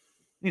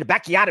 Need a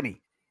bacchiotomy.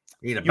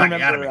 Need a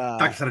bacchiotomy.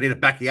 Doctor said I need a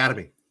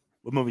bacchiotomy.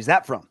 What movie is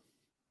that from?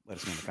 Let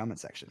us know in the comment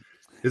section.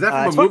 Is that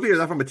from a movie or is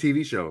that from a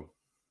TV show?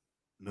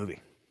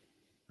 Movie.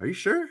 Are you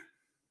sure?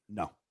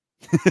 No.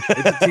 It's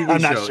a TV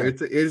show. Sure.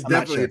 It is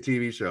definitely a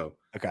TV show.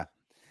 Okay.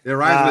 It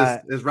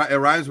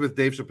rhymes with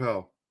Dave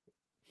Chappelle.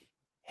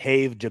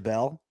 Have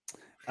Jabel.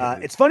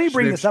 It's funny you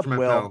bring this up,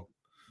 Will,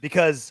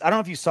 because I don't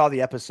know if you saw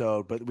the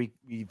episode, but we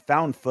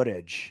found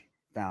footage,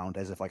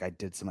 as if like I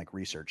did some like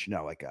research.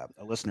 No, like a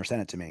listener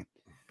sent it to me.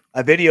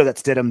 A video that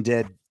Stidham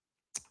did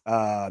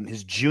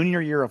his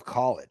junior year of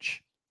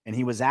college, and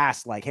he was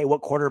asked like, "Hey,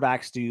 what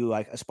quarterbacks do you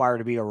like aspire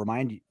to be or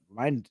remind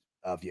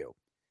of you?"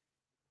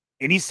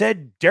 And he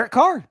said Derek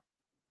Carr.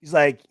 He's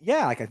like,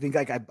 "Yeah, like I think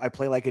like I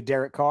play like a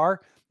Derek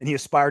Carr," and he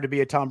aspired to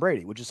be a Tom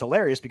Brady, which is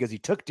hilarious because he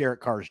took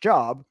Derek Carr's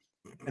job.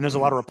 And there's a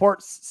lot of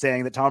reports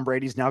saying that Tom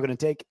Brady's now going to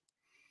take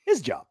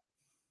his job.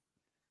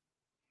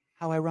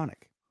 How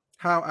ironic.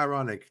 How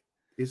ironic.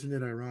 Isn't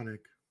it ironic?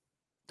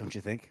 Don't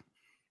you think?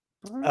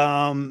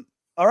 All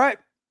right.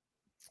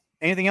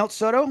 Anything else,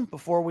 Soto,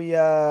 before we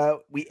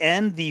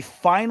end the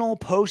final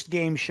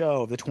post-game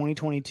show of the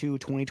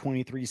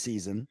 2022-2023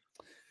 season?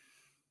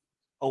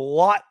 A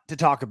lot to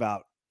talk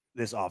about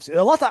this offseason.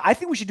 A lot that I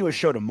think we should do a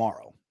show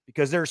tomorrow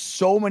because there's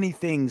so many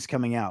things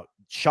coming out.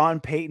 Sean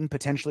Payton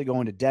potentially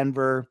going to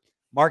Denver.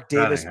 Mark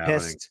Davis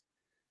pissed.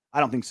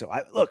 I don't think so.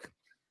 Look.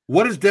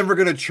 What is Denver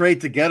going to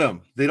trade to get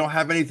him? They don't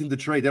have anything to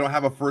trade. They don't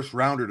have a first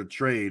rounder to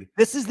trade.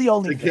 This is the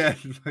only thing.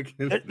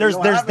 There's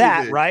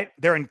that, right?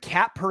 They're in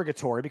cap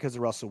purgatory because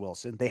of Russell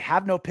Wilson. They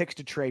have no picks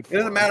to trade for. It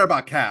doesn't matter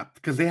about cap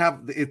because they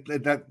have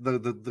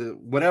the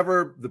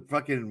whatever the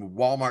fucking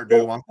Walmart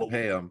dude wants to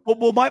pay him.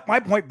 Well, my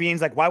point being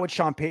is like, why would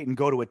Sean Payton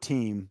go to a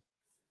team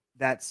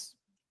that's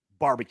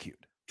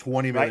barbecued?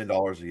 $20 million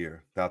a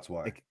year. That's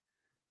why. Like,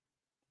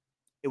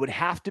 it would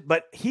have to,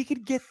 but he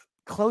could get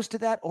close to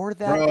that or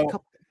that.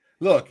 Bro,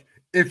 look,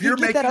 if you're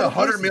making a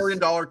 $100 million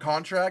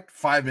contract,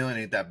 $5 million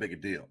ain't that big a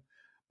deal.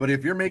 But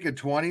if you're making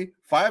 20,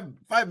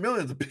 $5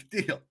 million is a big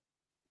deal.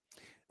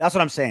 That's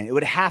what I'm saying. It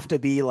would have to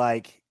be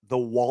like the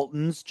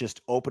Waltons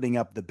just opening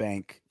up the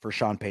bank for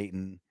Sean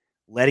Payton,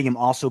 letting him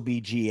also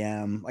be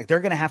GM. Like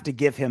they're going to have to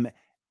give him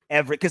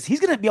because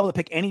he's going to be able to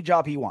pick any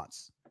job he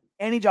wants.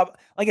 Any job.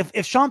 Like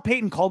if Sean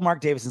Payton called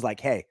Mark Davis and is like,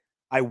 "Hey,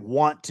 I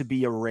want to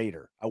be a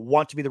Raider. I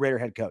want to be the Raider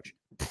head coach."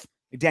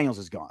 McDaniels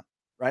is gone,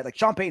 right? Like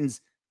Sean Payton's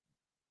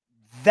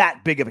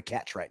that big of a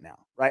catch right now,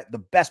 right? The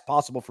best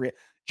possible for you.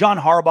 John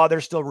Harbaugh,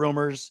 there's still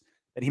rumors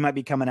that he might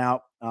be coming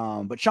out.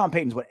 But Sean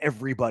Payton's what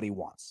everybody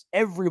wants.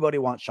 Everybody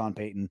wants Sean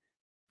Payton,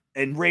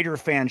 and Raider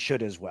fans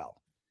should as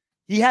well.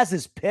 He has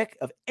his pick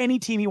of any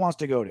team he wants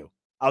to go to,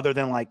 other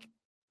than like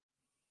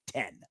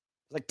 10.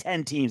 Like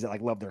 10 teams that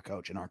like love their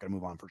coach and aren't going to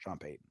move on for Sean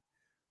Payton.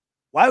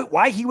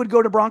 Why he would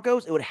go to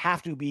Broncos? It would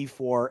have to be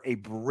for a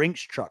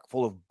Brinks truck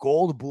full of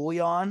gold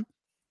bullion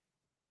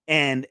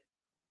and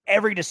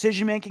every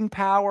decision-making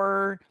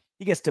power.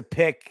 He gets to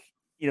pick,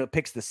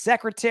 picks the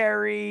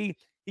secretary.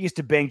 He gets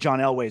to bang John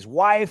Elway's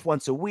wife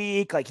once a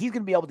week. Like he's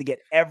going to be able to get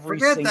every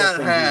single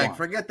thing he wants.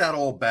 Forget that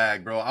old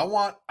bag, bro. I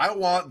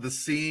want the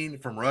scene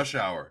from Rush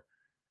Hour.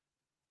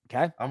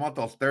 Okay. I want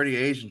those 30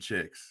 Asian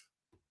chicks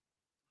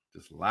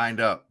just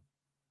lined up.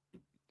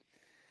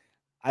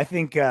 I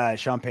think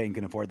Sean Payton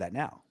can afford that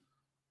now.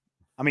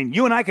 I mean,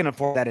 you and I can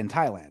afford that in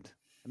Thailand.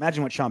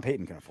 Imagine what Sean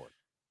Payton can afford.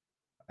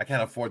 I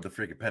can't afford the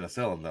freaking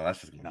penicillin though.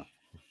 That's just no.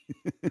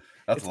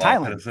 That's it's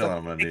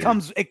Thailand.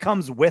 It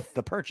comes with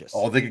the purchase.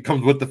 Oh, I think it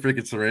comes with the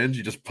freaking syringe.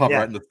 You just pump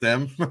right in the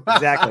stem.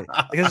 Exactly.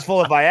 Because it's full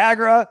of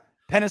Viagra,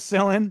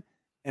 penicillin,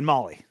 and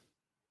Molly.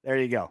 There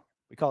you go.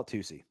 We call it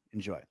Tusi.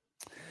 Enjoy.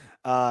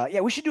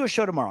 We should do a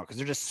show tomorrow because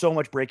there's just so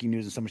much breaking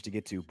news and so much to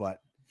get to. But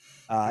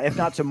if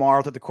not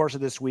tomorrow, through the course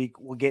of this week,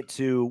 we'll get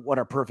to what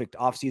our perfect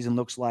offseason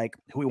looks like,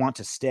 who we want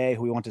to stay,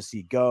 who we want to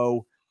see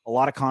go. A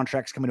lot of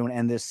contracts coming to an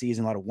end this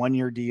season, a lot of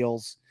one-year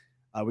deals.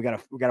 We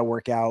gotta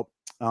work out.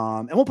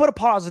 And we'll put a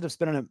positive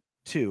spin on it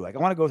too. Like I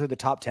want to go through the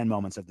top 10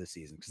 moments of this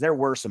season because there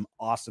were some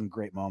awesome,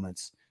 great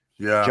moments.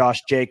 Yeah.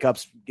 Josh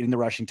Jacobs getting the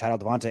rushing title,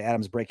 Devontae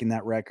Adams breaking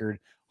that record.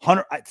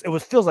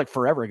 Feels like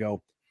forever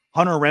ago.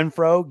 Hunter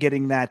Renfrow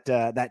getting that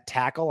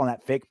tackle on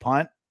that fake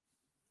punt.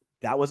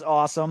 That was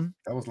awesome.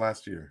 That was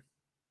last year.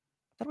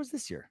 That was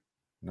this year.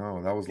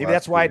 No, that was maybe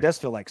that's why it does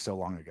feel like so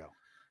long ago.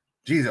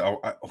 Jeez,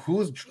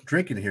 who's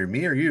drinking here?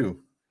 Me or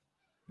you?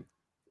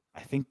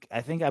 I think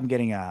I'm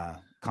getting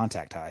a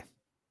contact high.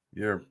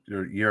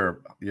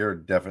 You're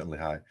definitely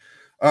high.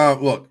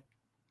 Look,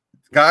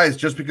 guys,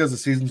 just because the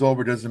season's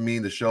over doesn't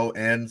mean the show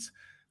ends.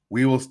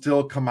 We will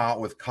still come out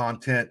with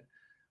content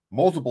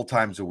multiple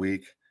times a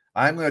week.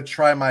 I'm going to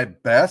try my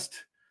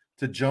best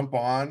to jump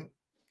on,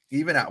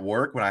 even at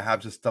work when I have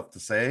just stuff to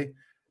say.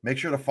 Make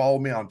sure to follow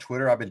me on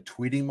Twitter. I've been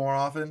tweeting more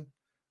often.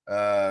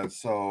 I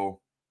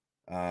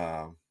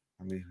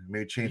mean,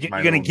 maybe change my.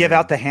 You're going to give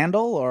out the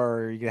handle,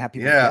 or are you going to have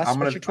people? Yeah, guess I'm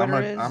what your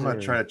Twitter is, I'm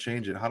gonna try to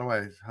change it. How do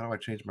I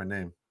change my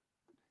name?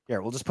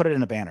 Here, we'll just put it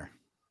in a banner.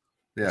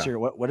 Yeah.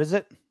 What is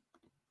it?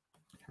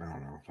 I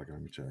don't know.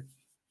 Let me check.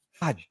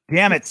 God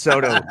damn it,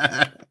 Soto!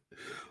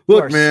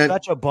 Look, man,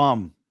 such a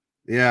bum.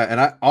 Yeah,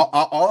 and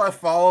all I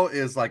follow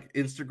is like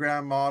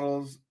Instagram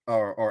models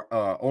or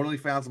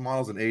OnlyFans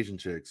models and Asian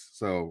chicks.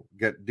 So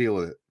deal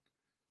with it.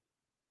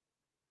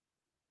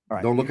 All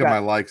right, don't look at my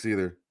likes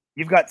either.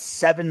 You've got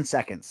 7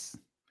 seconds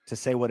to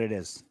say what it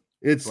is.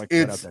 It's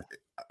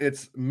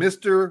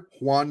Mr.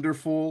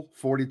 Wonderful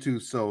 42.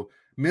 So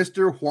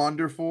Mr.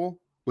 Wonderful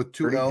with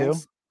 2 32?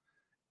 L's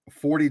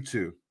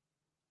 42.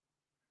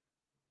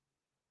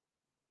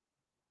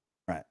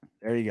 All right,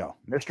 there you go,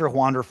 Mr.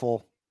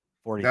 Wonderful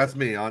 42. That's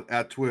me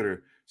at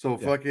Twitter. So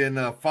fucking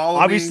follow.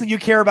 Obviously, me. You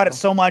care about it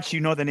so much, you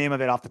know the name of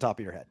it off the top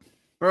of your head.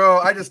 Bro,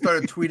 I just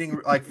started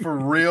tweeting like for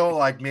real,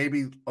 like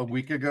maybe a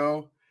week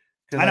ago.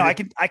 I know.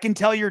 I can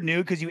tell you're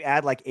new because you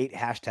add like 8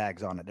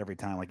 hashtags on it every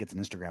time, like it's an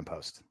Instagram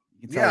post.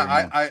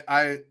 Yeah,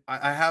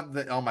 I have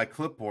that on my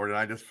clipboard and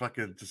I just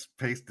fucking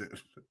paste it.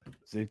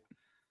 See,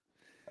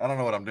 I don't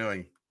know what I'm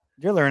doing.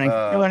 You're learning.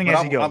 You're learning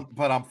as you go.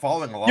 But I'm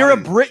following a lot. You're a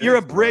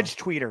bridge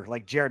tweeter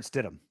like Jared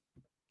Stidham.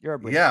 You're a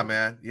bridge. Yeah, tweeter.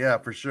 Man. Yeah,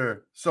 for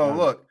sure. So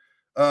look,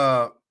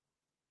 I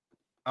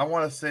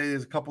want to say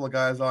there's a couple of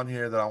guys on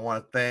here that I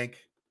want to thank.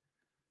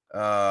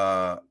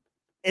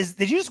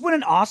 Did you just win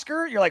an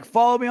Oscar? You're like,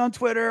 follow me on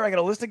Twitter. I got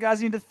a list of guys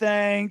I need to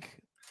thank.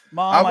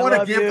 Mom, I want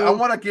to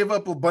give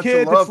up a bunch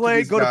of love to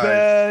these go guys. To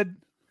bed.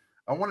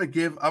 I want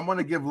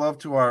to give love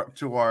to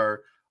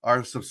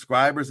our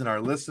subscribers and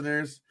our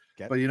listeners.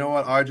 Okay. But you know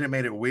what? RJ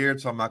made it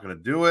weird, so I'm not going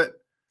to do it.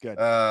 Good.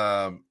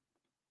 All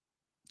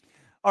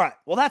right.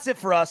 Well, that's it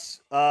for us.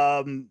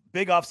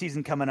 Big off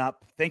season coming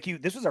up. Thank you.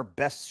 This was our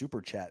best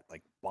super chat,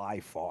 like by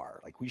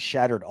far. Like we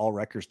shattered all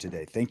records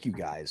today. Thank you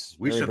guys.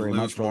 We should very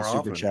much more super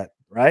often. Chat,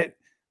 right?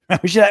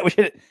 We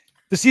should.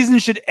 The season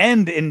should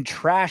end in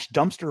trash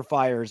dumpster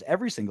fires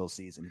every single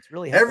season. It's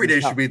really every day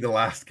should be the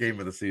last game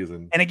of the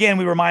season. And again,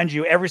 we remind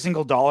you, every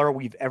single dollar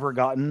we've ever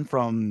gotten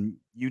from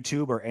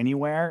YouTube or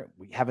anywhere,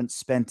 we haven't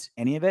spent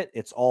any of it.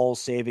 It's all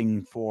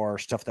saving for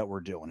stuff that we're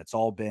doing. It's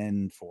all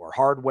been for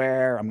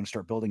hardware. I'm going to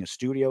start building a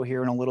studio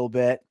here in a little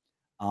bit.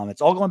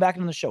 It's all going back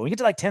into the show. When we get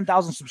to like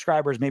 10,000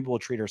 subscribers, maybe we'll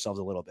treat ourselves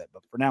a little bit.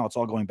 But for now, it's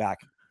all going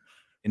back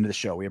into the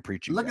show. We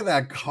appreciate you. Look at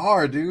that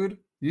car, dude.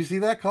 You see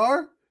that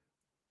car?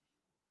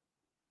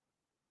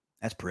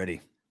 That's pretty.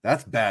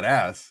 That's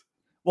badass.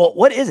 Well,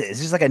 what is it? Is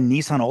this like a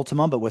Nissan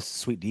Altima, but with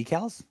sweet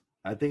decals?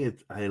 I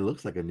think it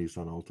looks like a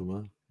Nissan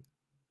Altima.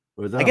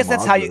 Or is that I guess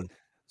that's how you.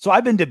 So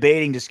I've been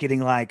debating just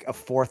getting like a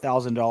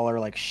 $4,000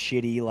 like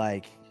shitty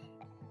like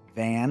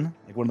van,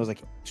 like one of those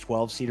like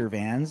 12-seater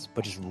vans,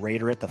 but just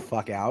Raider it the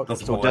fuck out.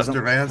 Those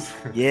Molester vans?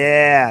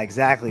 Yeah,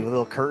 exactly. With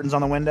little curtains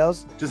on the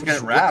windows. Just get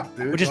it wrapped,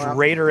 dude. We'll just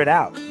Raider it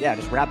out. Yeah,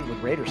 just wrap it with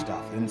Raider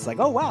stuff. And it's like,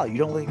 oh wow, you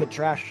don't look like a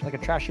trash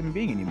human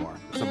being anymore.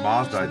 It's a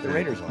Mazda, I think. The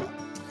Raiders are.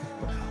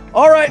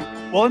 All right.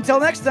 Well, until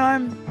next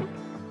time.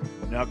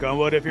 Knock on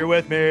wood if you're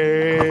with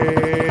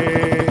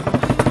me.